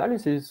Fourier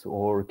analysis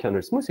or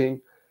kernel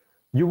smoothing,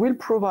 you will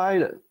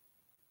provide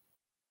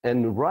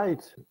and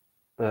write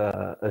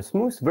a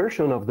smooth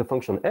version of the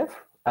function f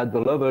at the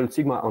level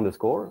sigma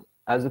underscore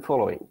as the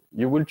following.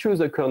 You will choose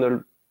a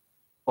kernel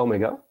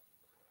omega.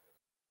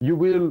 You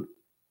will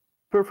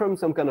perform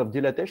some kind of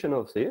dilatation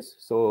of this.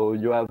 So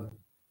you have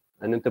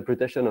an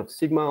interpretation of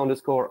sigma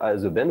underscore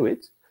as a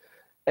bandwidth.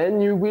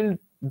 And you will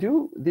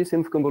do this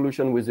inf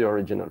convolution with the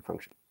original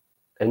function.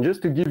 And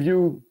just to give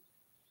you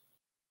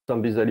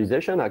some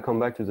visualization, I come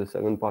back to the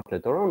second part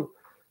later on.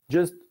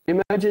 Just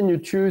imagine you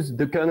choose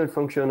the kernel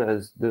function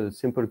as the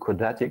simple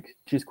quadratic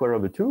t squared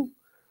over 2,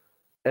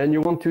 and you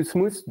want to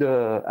smooth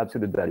the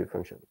absolute value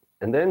function.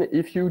 And then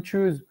if you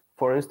choose,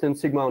 for instance,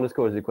 sigma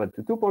underscore is equal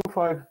to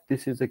 2.5,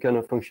 this is the kind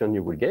of function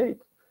you will get.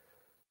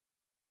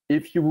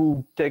 If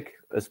you take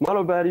a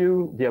smaller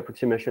value, the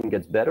approximation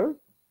gets better.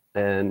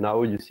 And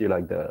now you see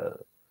like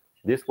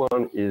this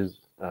one is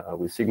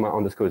with sigma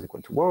underscore is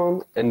equal to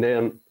 1. And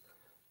then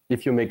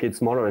if you make it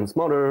smaller and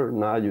smaller,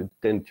 now you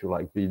tend to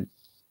like be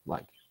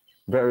like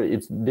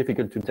it's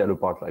difficult to tell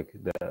apart like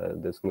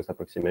the smooth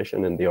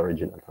approximation and the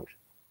original function.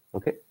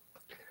 Okay.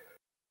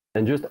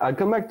 And just I'll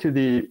come back to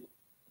the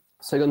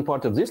second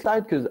part of this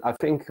slide, because I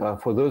think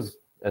for those,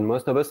 and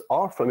most of us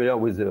are familiar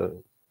with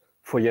the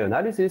Fourier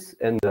analysis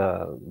and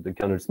the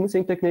kernel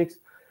smoothing techniques.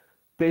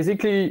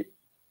 Basically,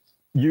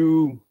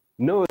 you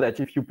know that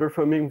if you're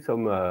performing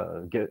some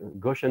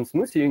Gaussian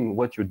smoothing,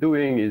 what you're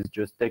doing is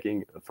just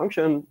taking a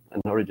function,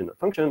 an original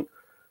function,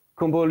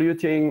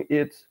 convoluting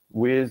it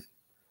with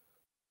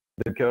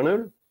the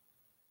kernel,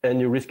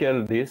 and you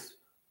rescale this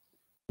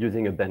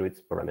using a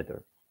bandwidth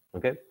parameter.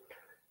 Okay.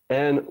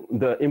 And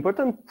the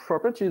important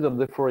properties of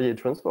the Fourier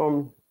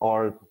transform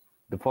are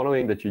the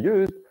following that you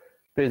use.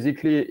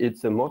 Basically,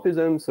 it's a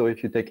morphism. So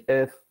if you take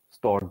f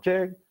star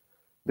j,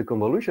 the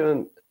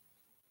convolution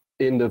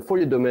in the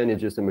Fourier domain is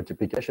just a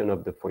multiplication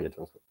of the Fourier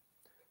transform.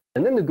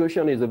 And then the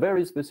Gaussian is a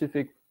very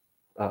specific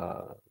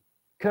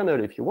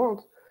kernel, if you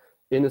want,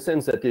 in the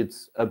sense that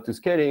it's up to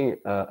scaling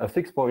a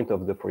fixed point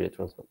of the Fourier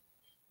transform.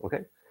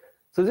 Okay.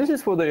 So this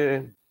is for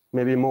the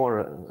maybe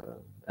more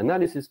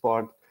analysis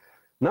part.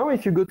 Now,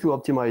 if you go to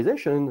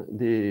optimization,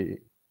 the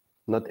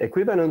not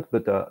equivalent,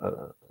 but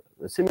a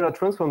similar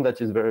transform that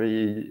is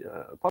very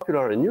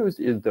popular and used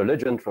is the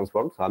legend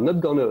transform. So I'm not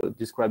going to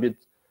describe it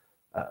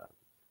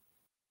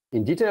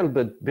in detail,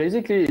 but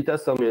basically it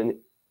has some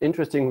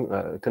interesting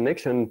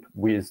connection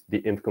with the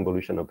inf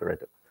convolution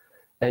operator.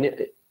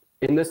 And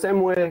in the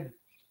same way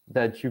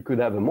that you could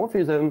have a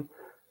morphism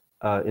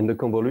in the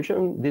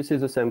convolution, this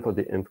is the same for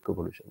the inf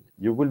convolution.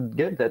 You will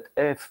get that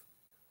f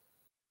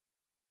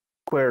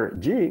square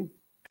g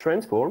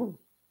transform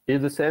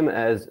is the same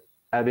as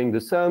having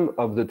the sum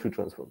of the two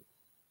transforms.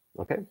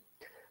 Okay?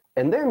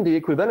 And then the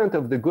equivalent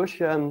of the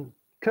Gaussian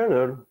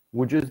kernel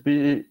would just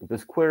be the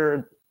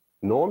squared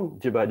norm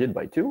divided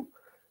by 2,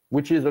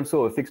 which is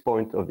also a fixed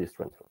point of this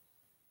transform.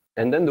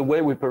 And then the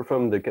way we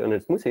perform the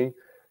kernel smoothing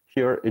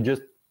here, it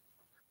just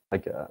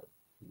like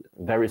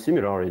very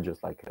similar. It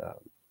just like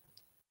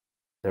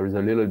there is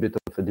a little bit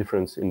of a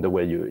difference in the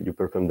way you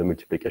perform the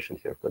multiplication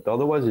here, but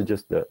otherwise it's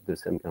just the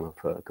same kind of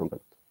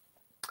component.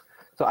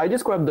 So I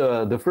described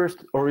the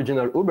first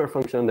original Uber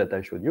function that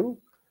I showed you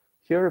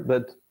here,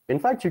 but in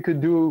fact you could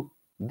do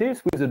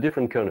this with a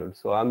different kernel.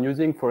 So I'm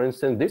using, for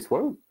instance, this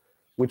one,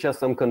 which has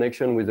some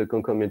connection with the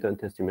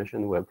concomitant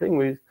estimation we're playing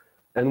with.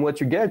 And what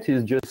you get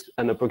is just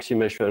an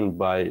approximation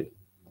by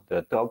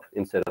the top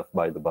instead of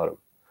by the bottom.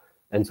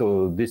 And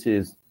so this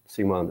is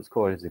sigma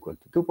underscore is equal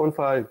to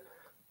 2.5.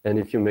 And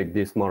if you make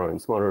this smaller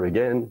and smaller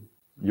again,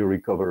 you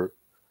recover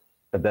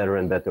a better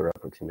and better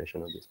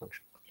approximation of this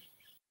function.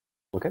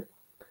 Okay?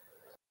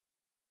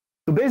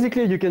 So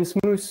basically, you can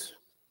smooth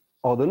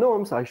all the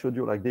norms. I showed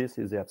you like this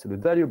is the absolute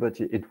value, but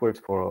it works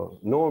for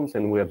norms,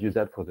 and we have used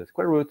that for the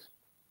square root.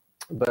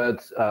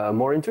 But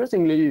more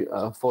interestingly,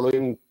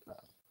 following,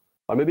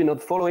 or maybe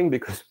not following,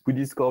 because we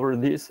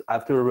discovered this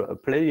after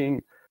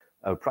playing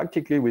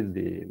practically with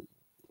the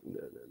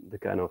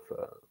kind of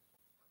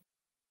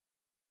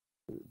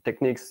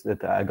techniques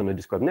that I'm going to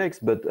describe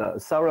next. But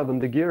Sarah van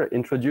der Geer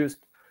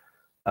introduced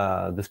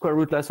the square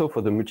root lasso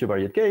for the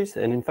multivariate case.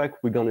 And in fact,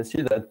 we're going to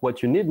see that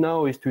what you need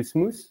now is to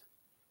smooth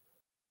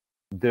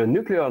the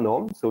nuclear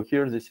norm. So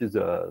here, this is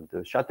the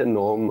Châtain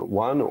norm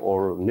 1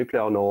 or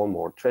nuclear norm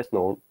or trace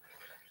norm.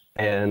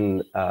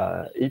 And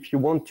if you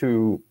want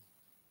to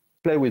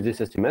play with this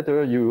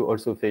estimator, you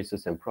also face the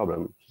same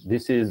problem.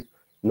 This is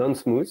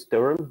non-smooth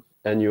term,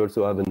 and you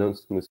also have a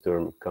non-smooth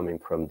term coming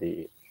from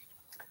the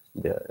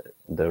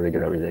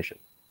regularization.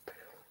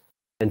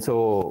 And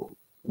so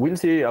we'll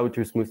see how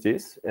to smooth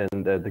this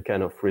and the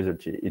kind of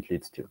result it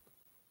leads to.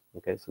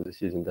 Okay, so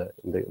this is in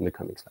the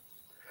coming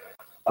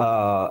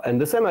slide.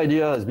 And the same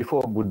idea as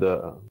before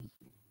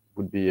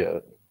would be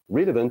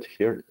relevant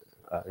here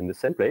in the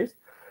same place.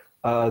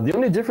 The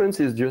only difference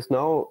is just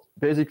now,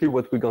 basically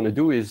what we're going to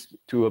do is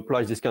to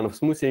apply this kind of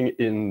smoothing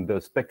in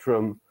the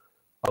spectrum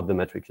of the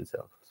matrix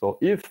itself. So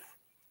if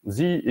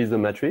Z is a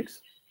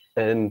matrix,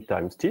 n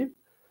times T,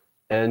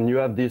 and you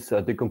have this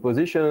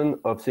decomposition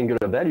of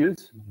singular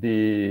values,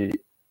 the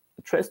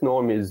trace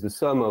norm is the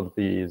sum of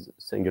these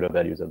singular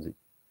values of Z.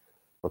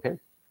 Okay?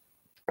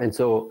 And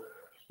so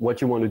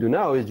what you want to do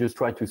now is just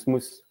try to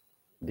smooth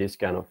this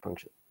kind of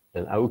function.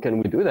 And how can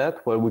we do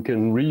that? Well, we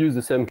can reuse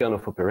the same kind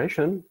of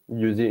operation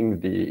using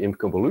the INF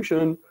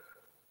convolution,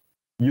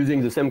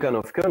 using the same kind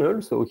of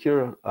kernel. So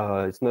here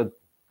it's not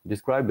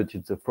described, but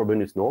it's a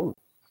Frobenius norm.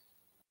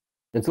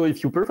 And so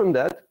if you perform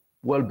that,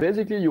 well,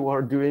 basically you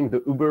are doing the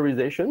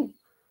Uberization,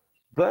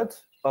 but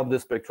of the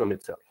spectrum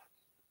itself.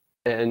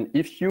 And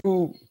if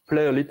you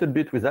play a little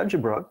bit with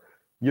algebra,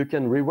 you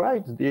can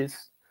rewrite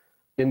this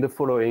in the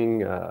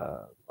following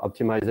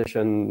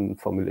optimization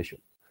formulation.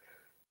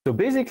 So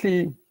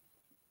basically,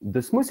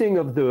 the smoothing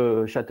of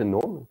the Schatten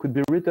norm could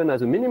be written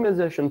as a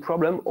minimization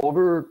problem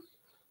over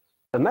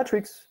a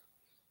matrix.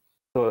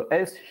 So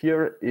S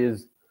here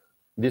is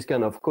this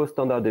kind of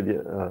co-standard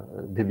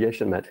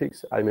deviation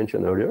matrix I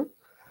mentioned earlier.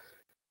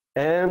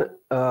 And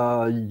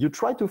you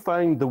try to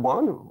find the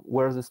one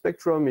where the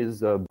spectrum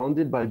is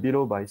bounded by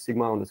below by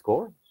sigma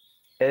underscore.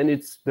 And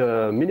it's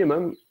the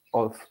minimum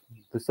of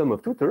the sum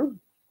of two terms.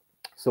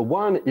 So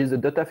one is a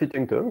data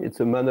fitting term. It's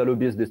a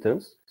Mann-Lobius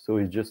distance. So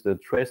it's just a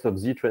trace of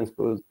Z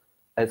transpose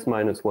S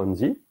minus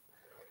 1Z.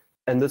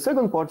 And the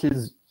second part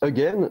is,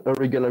 again, a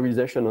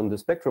regularization on the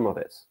spectrum of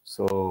S.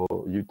 So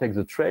you take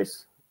the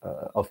trace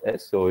of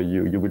S. So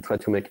you will try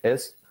to make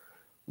S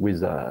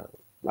with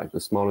like the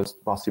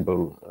smallest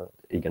possible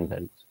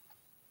eigenvalues.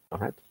 All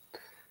right.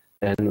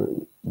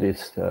 And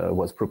this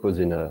was proposed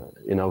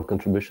in our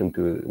contribution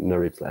to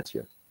NeurIPS last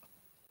year.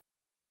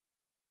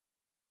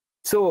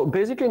 So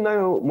basically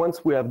now,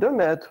 once we have done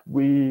that,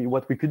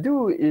 what we could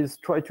do is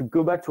try to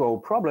go back to our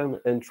problem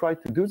and try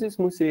to do this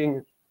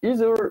smoothing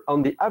either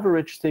on the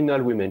average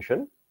signal we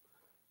mentioned.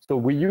 So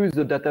we use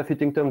the data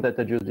fitting term that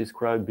I just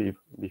described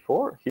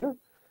before here,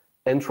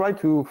 and try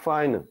to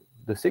find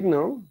the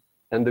signal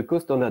and the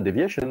co-standard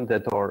deviation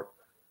that are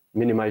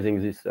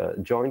minimizing this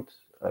joint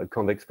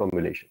convex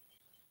formulation.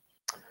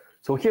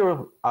 So here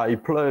I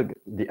plug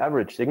the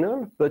average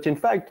signal, but in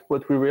fact,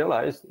 what we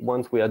realized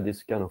once we had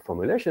this kind of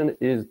formulation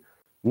is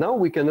now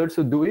we can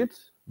also do it,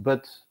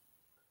 but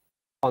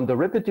on the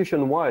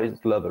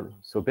repetition-wise level.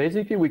 So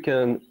basically, we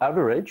can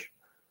average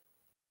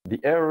the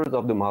errors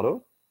of the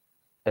model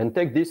and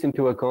take this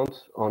into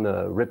account on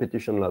a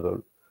repetition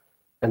level,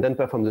 and then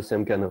perform the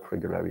same kind of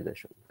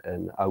regularization.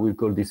 And I will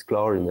call this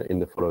CLAR in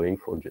the following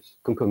for just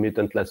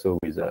concomitant lasso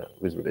with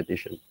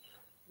repetition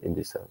in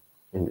this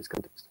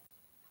context.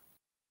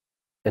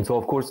 And so,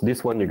 of course,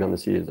 this one you're going to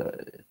see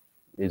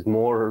is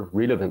more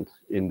relevant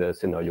in the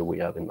scenario we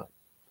have in mind.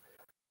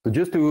 So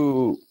just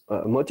to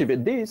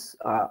motivate this,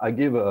 I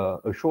give a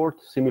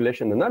short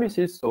simulation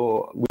analysis.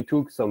 So we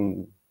took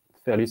some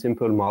fairly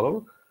simple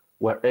model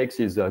where X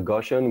is a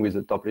Gaussian with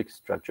a topic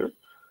structure.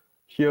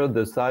 Here,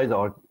 the sizes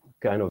are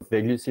kind of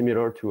vaguely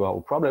similar to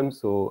our problem.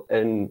 So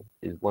N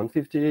is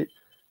 150,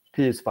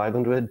 P is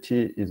 500,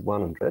 T is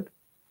 100.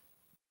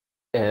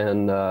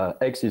 And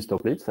X is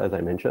toplets, as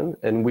I mentioned.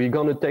 And we're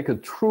going to take a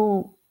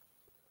true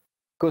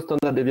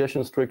co-standard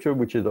deviation structure,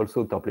 which is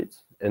also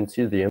toplets, and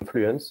see the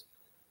influence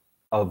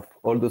of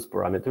all those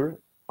parameters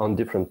on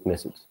different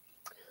methods.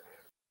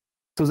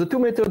 So the two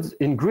methods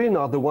in green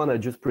are the one I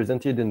just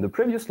presented in the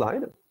previous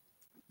slide.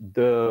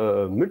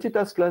 The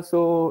multitask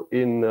lasso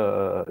in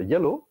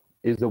yellow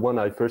is the one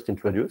I first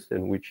introduced,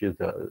 and which is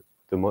the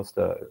most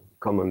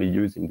commonly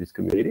used in this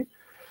community.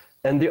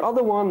 And the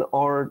other one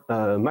are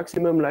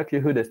maximum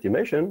likelihood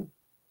estimation,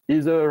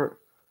 either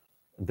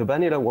the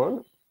vanilla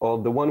one or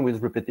the one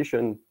with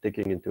repetition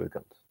taking into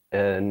account.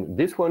 And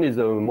this one is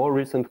a more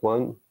recent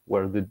one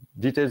where the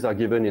details are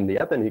given in the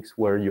appendix,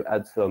 where you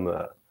add some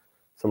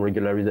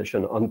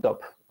regularization on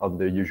top of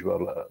the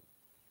usual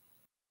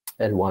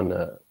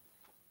L1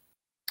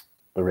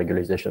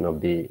 regularization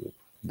of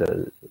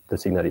the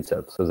signal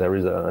itself. So there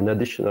is an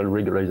additional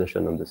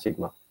regularization on the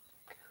sigma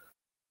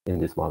in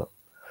this model.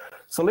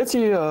 So let's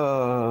see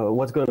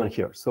what's going on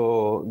here.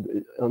 So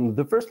on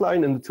the first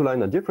line and the two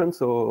lines are different.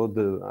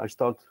 So I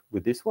start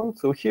with this one.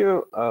 So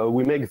here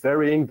we make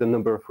varying the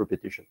number of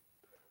repetition.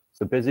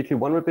 So basically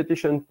 1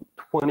 repetition,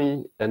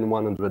 20, and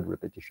 100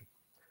 repetition.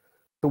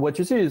 So what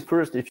you see is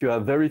first, if you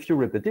have very few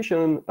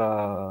repetition,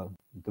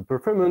 the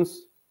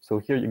performance. So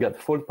here you got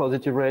false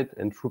positive rate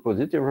and true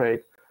positive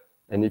rate.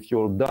 And if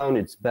you're down,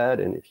 it's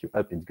bad. And if you're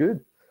up, it's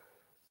good.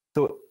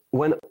 So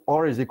when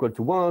R is equal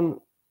to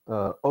 1,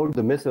 all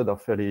the methods are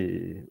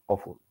fairly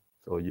awful.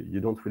 So you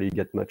don't really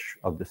get much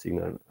of the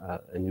signal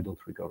and you don't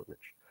recover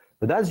much.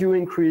 But as you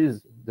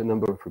increase the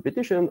number of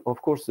repetition,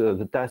 of course,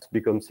 the task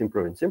becomes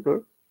simpler and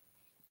simpler.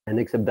 And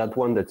except that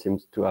one that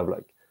seems to have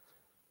like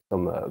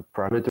some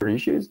parameter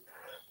issues,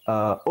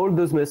 all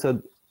those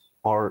methods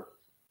are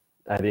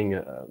having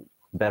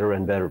better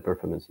and better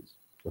performances,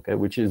 okay,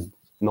 which is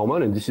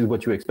normal, and this is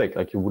what you expect.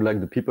 Like you would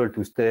like the people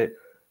to stay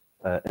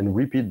and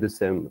repeat the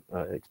same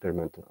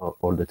experiment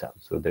all the time.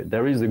 So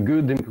there is a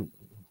good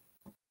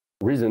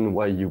reason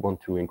why you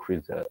want to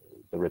increase the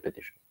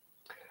repetition.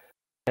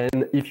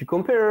 And if you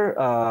compare,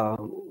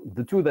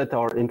 the two that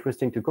are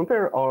interesting to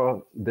compare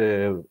are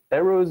the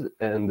arrows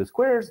and the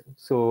squares.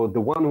 So the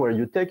one where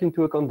you take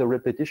into account the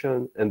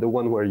repetition and the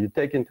one where you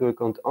take into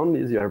account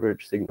only the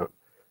average signal.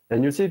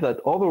 And you see that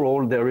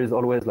overall there is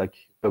always like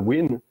a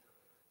win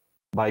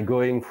by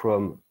going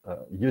from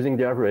using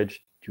the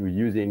average to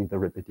using the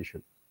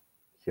repetition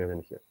here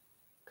and here.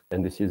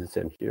 And this is the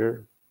same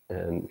here.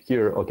 And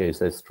here, okay, it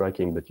says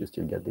striking, but you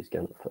still get this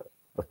kind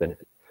of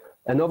benefit.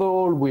 And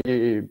overall,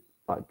 we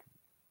like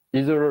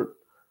either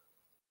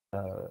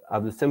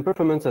have the same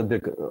performance as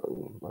the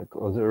like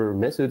other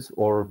methods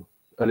or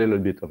a little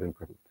bit of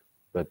improvement.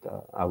 But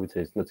I would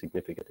say it's not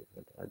significant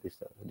at this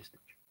stage.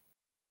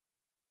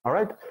 All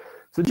right,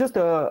 so just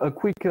a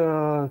quick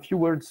few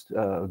words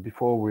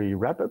before we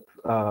wrap up.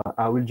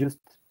 I will just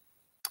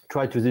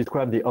try to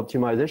describe the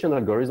optimization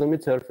algorithm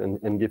itself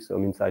and give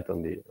some insight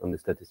on the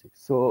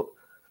statistics. So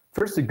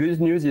first, the good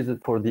news is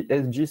that for the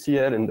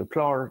SGCL and the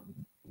CLAR,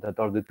 that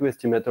are the two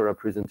estimators I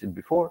presented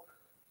before,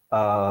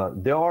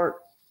 there are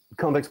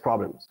convex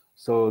problems.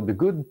 So the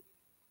good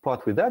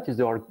part with that is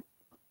they are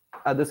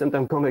at the same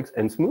time convex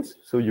and smooth,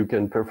 so you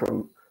can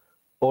perform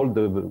all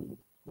the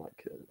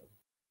like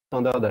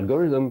standard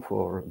algorithm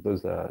for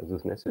those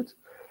methods.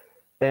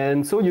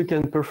 And so you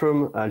can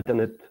perform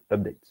alternate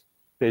updates.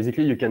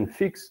 Basically, you can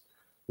fix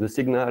the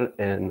signal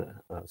and,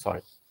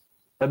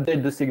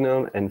 update the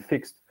signal and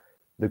fix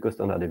the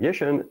costandard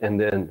deviation, and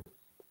then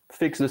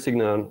fix the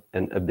signal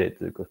and update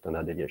the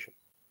costandard deviation.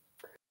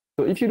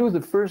 So if you do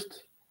the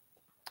first,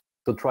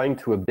 so trying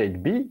to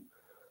update B,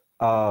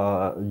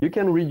 you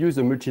can reuse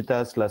a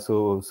multitask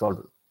Lasso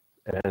solver.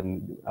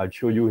 And I'll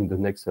show you in the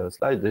next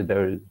slide that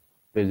there is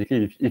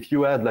basically, if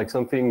you add like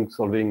something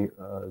solving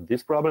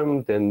this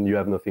problem, then you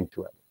have nothing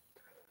to add.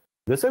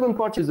 The second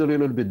part is a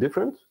little bit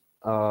different.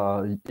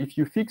 If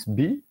you fix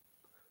B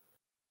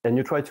and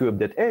you try to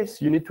update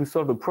S, you need to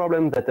solve a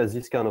problem that has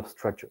this kind of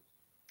structure.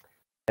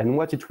 And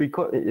what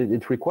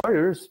it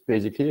requires,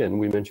 basically, and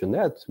we mentioned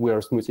that, we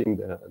are smoothing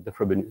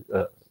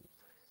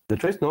the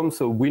trace norm,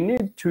 so we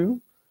need to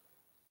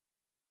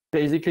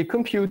basically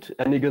compute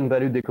an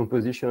eigenvalue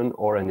decomposition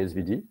or an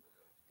SVD,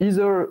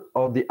 either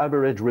of the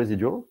average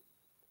residual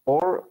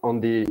or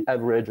on the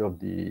average of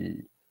the,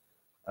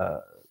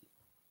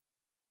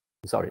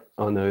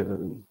 on a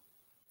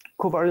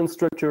covariant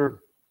structure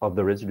of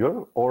the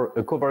residual or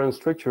a covariant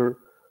structure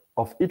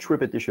of each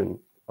repetition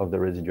of the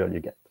residual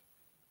you get,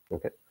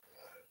 okay?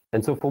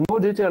 And so for more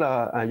detail,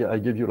 I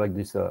give you like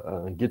this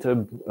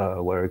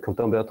GitHub where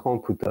Quentin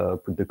Bertrand put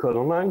the code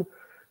online,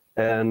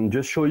 and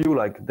just show you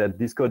like that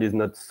this code is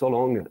not so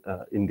long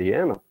in the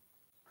end.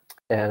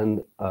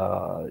 And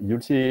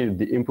you'll see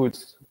the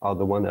inputs are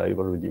the one I've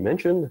already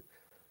mentioned.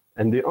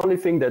 And the only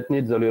thing that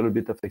needs a little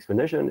bit of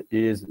explanation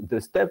is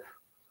the step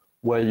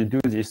where you do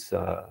this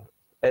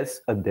S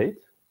update,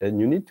 and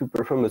you need to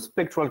perform a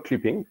spectral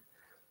clipping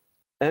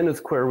and a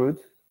square root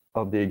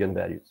of the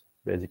eigenvalues,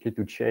 basically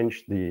to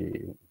change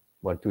the,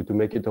 well, to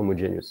make it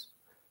homogeneous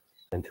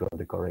and to have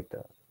the correct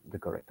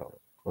order.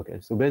 Okay,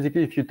 so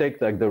basically if you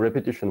take like the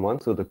repetition one,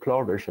 so the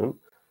CLAR version,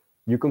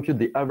 you compute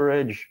the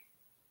average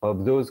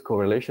of those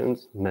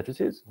correlations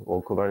matrices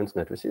or covariance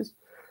matrices,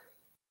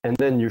 and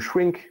then you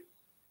shrink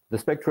the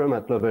spectrum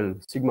at level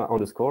sigma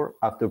underscore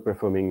after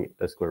performing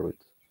a square root.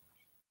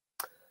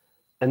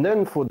 And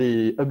then for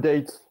the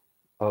update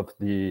of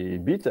the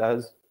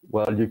betas,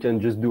 well, you can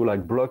just do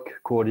like block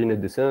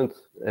coordinate descent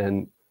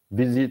and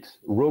visit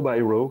row by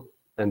row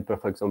and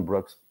perfect some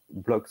blocks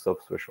of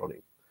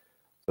thresholding.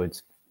 So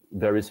it's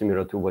very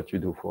similar to what you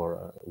do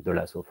for the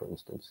Lasso, for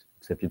instance,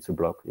 except it's a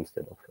block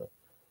instead of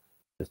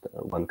just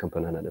one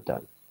component at a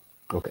time.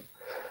 Okay.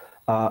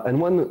 And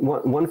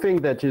one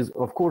thing that is,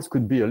 of course,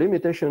 could be a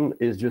limitation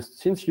is just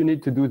since you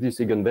need to do this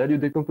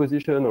eigenvalue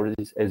decomposition or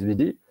this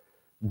SVD,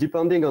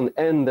 depending on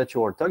n that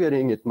you are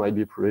targeting, it might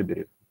be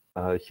prohibitive.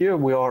 Here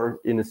we are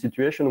in a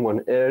situation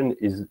when n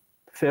is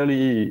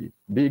fairly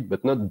big,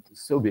 but not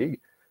so big.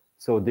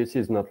 So this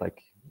is not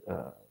like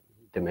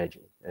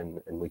damaging,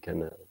 and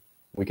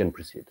we can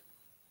proceed.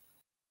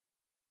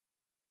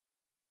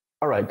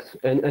 All right,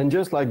 and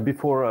just like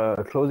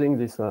before closing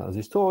this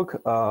this talk,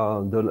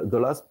 the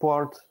last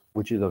part,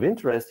 which is of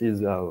interest,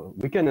 is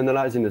we can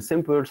analyze in a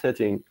simple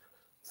setting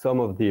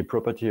some of the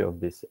property of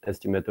this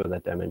estimator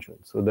that I mentioned.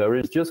 So there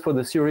is just for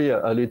the theory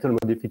a little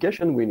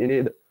modification. We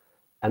needed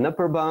an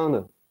upper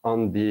bound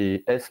on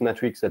the S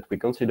matrix that we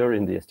consider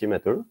in the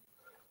estimator.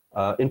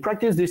 In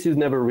practice, this is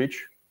never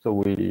reached So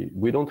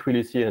we don't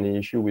really see any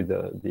issue with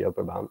the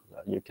upper bound.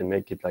 You can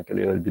make it like a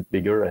little bit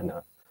bigger and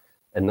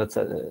not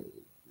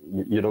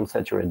you don't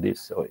saturate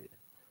this. So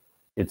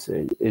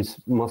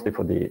it's mostly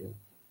for the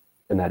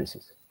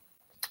analysis.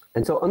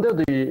 And so under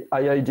the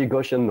IID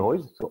Gaussian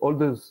noise, so all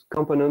those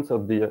components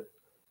of the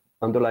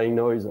underlying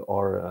noise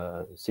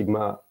are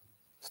sigma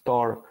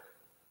star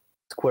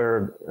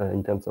squared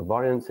in terms of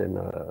variance and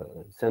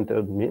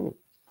centered mean.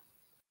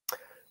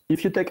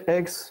 If you take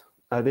X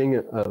having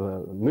a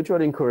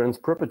mutual incurrence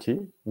property,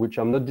 which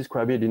I'm not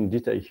describing in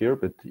detail here,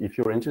 but if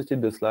you're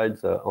interested, the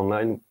slides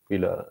online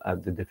will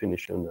have the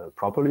definition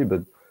properly.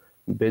 But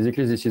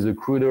basically, this is a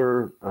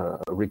cruder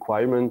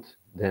requirement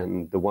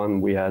than the one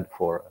we had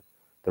for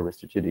the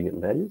restricted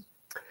eigenvalues.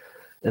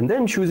 And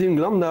then choosing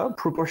lambda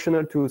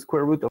proportional to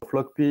square root of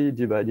log p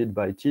divided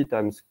by t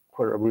times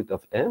square root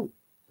of n.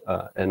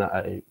 And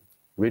I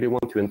really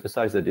want to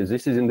emphasize that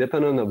this is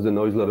independent of the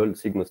noise level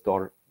sigma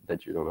star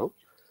that you don't know.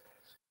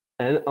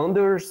 And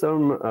under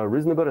some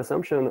reasonable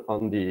assumption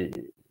on the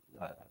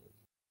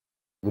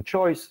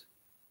choice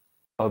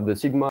of the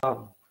sigma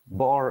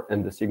bar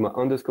and the sigma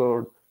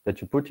underscore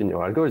that you put in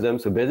your algorithm,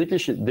 so basically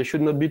they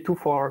should not be too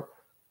far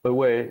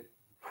away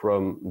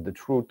from the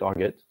true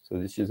target. So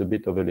this is a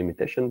bit of a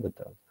limitation, but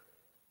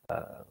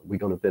we're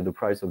going to pay the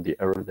price of the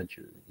error that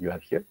you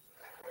have here.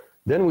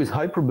 Then with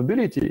high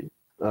probability,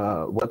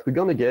 what we're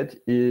going to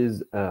get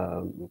is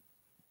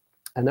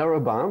an error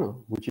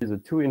bound, which is a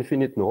 2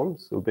 infinite norm.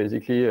 So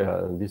basically,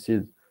 this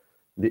is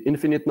the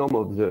infinite norm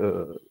of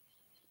the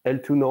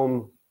L2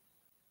 norm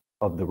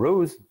of the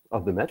rows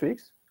of the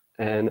matrix.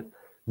 And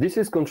this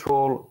is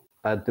controlled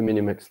at the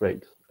minimax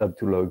rate up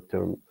to log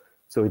term.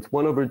 So it's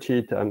 1 over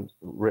t times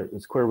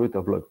square root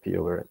of log p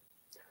over n.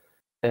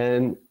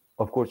 And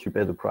of course, you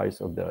pay the price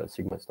of the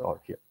sigma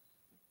star here.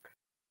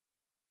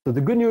 So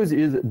the good news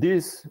is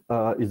this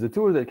is a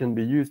tool that can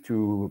be used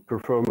to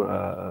perform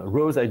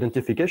rows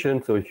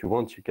identification. So if you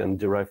want, you can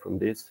derive from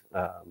this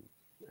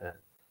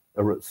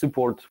a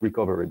support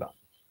recovery bound.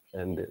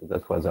 And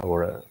that was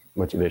our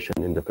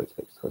motivation in the first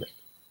place for that.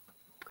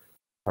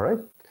 All right.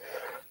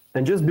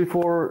 And just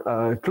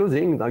before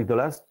closing, like the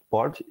last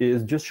part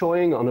is just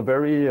showing on a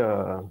very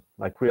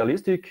like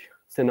realistic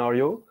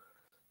scenario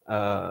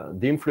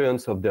the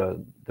influence of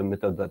the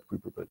method that we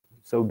propose.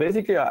 So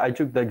basically, I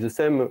took like the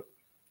same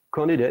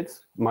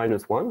candidates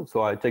 -1.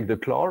 So I take the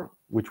CLAR,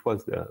 which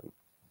was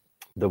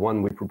the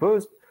one we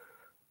proposed,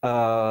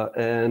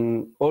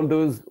 and all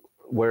those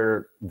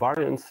were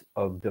variants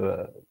of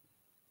the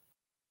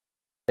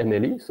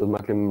MLE, so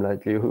maximum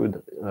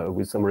likelihood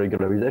with some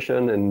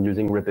regularization and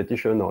using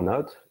repetition or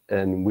not,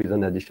 and with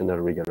an additional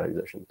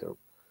regularization term,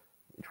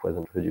 which was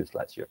introduced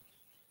last year.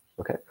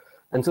 Okay,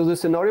 and so the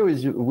scenario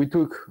is we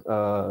took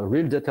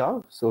real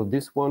data. So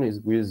this one is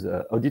with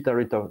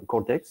auditory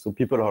cortex, so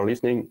people are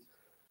listening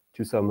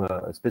to some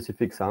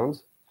specific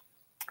sounds,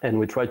 and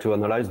we try to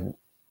analyze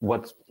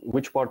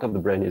which part of the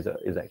brain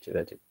is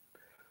activated.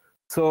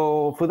 So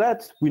for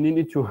that, we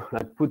needed to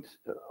like put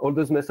all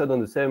those methods on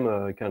the same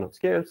kind of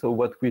scale. So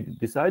what we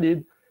decided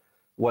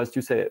was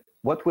to say,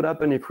 what would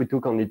happen if we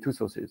took only 2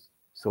 sources?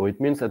 So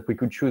it means that we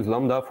could choose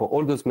lambda for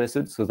all those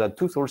methods so that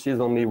 2 sources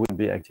only would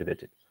be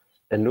activated,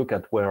 and look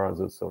at where are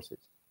those sources.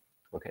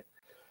 Okay.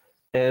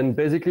 And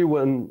basically,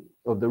 one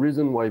of the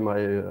reasons why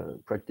my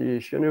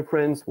practitioner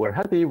friends were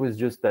happy was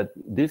just that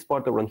this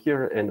part around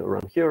here and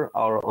around here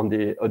are on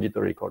the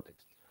auditory cortex.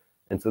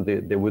 And so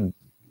they would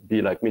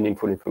be like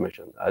meaningful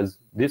information, as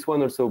this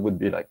one also would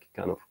be like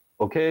kind of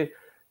okay,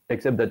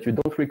 except that you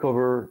don't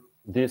recover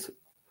this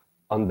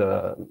on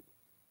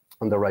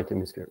the right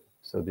hemisphere.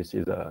 So this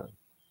is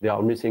they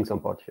are missing some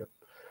part here.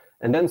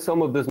 And then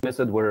some of those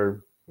methods were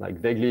like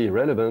vaguely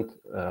irrelevant,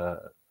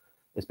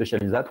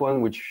 especially that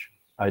one, which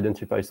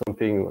identifies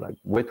something like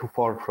way too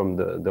far from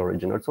the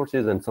original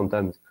sources, and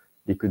sometimes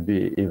it could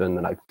be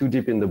even like too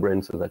deep in the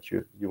brain so that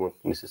you won't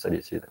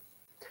necessarily see them.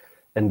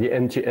 And the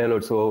MTL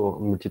also,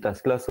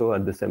 multitask Lasso,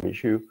 had the same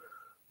issue,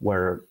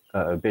 where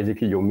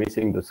basically you're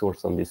missing the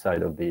source on this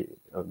side of the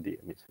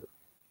hemisphere.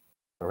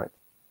 All right.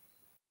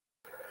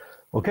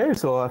 Okay,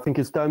 so I think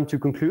it's time to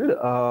conclude.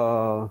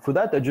 For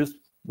that, I just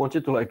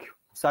wanted to like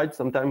cite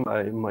sometime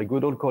my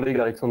good old colleague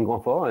Alexandre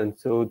Grandfort, and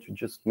so to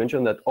just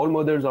mention that all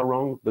models are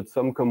wrong, but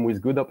some come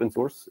with good open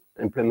source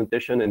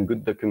implementation and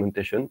good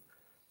documentation.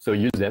 So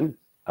use them,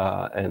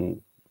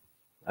 and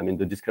I mean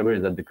the disclaimer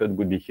is that the code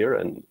would be here,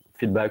 and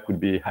feedback would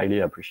be highly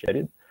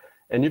appreciated.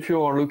 And if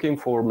you are looking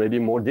for maybe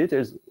more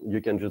details, you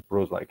can just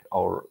browse like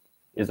our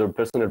either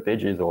personal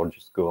pages or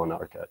just go on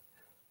archive,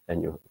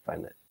 and you'll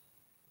find that.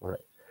 All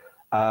right.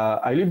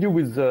 I leave you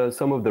with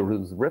some of the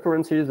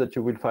references that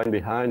you will find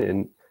behind,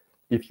 and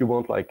if you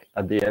want, like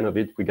at the end of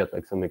it, we get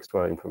like some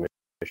extra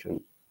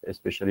information,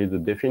 especially the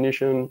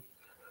definition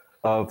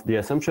of the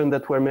assumption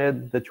that were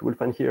made that you will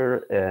find here,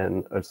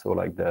 and also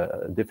like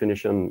the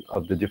definition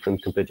of the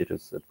different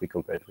competitors that we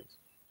compared with.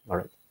 All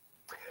right.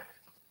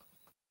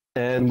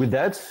 And with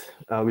that,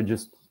 I would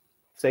just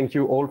thank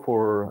you all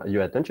for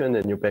your attention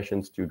and your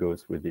patience to go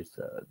through this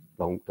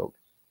long talk.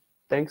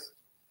 Thanks.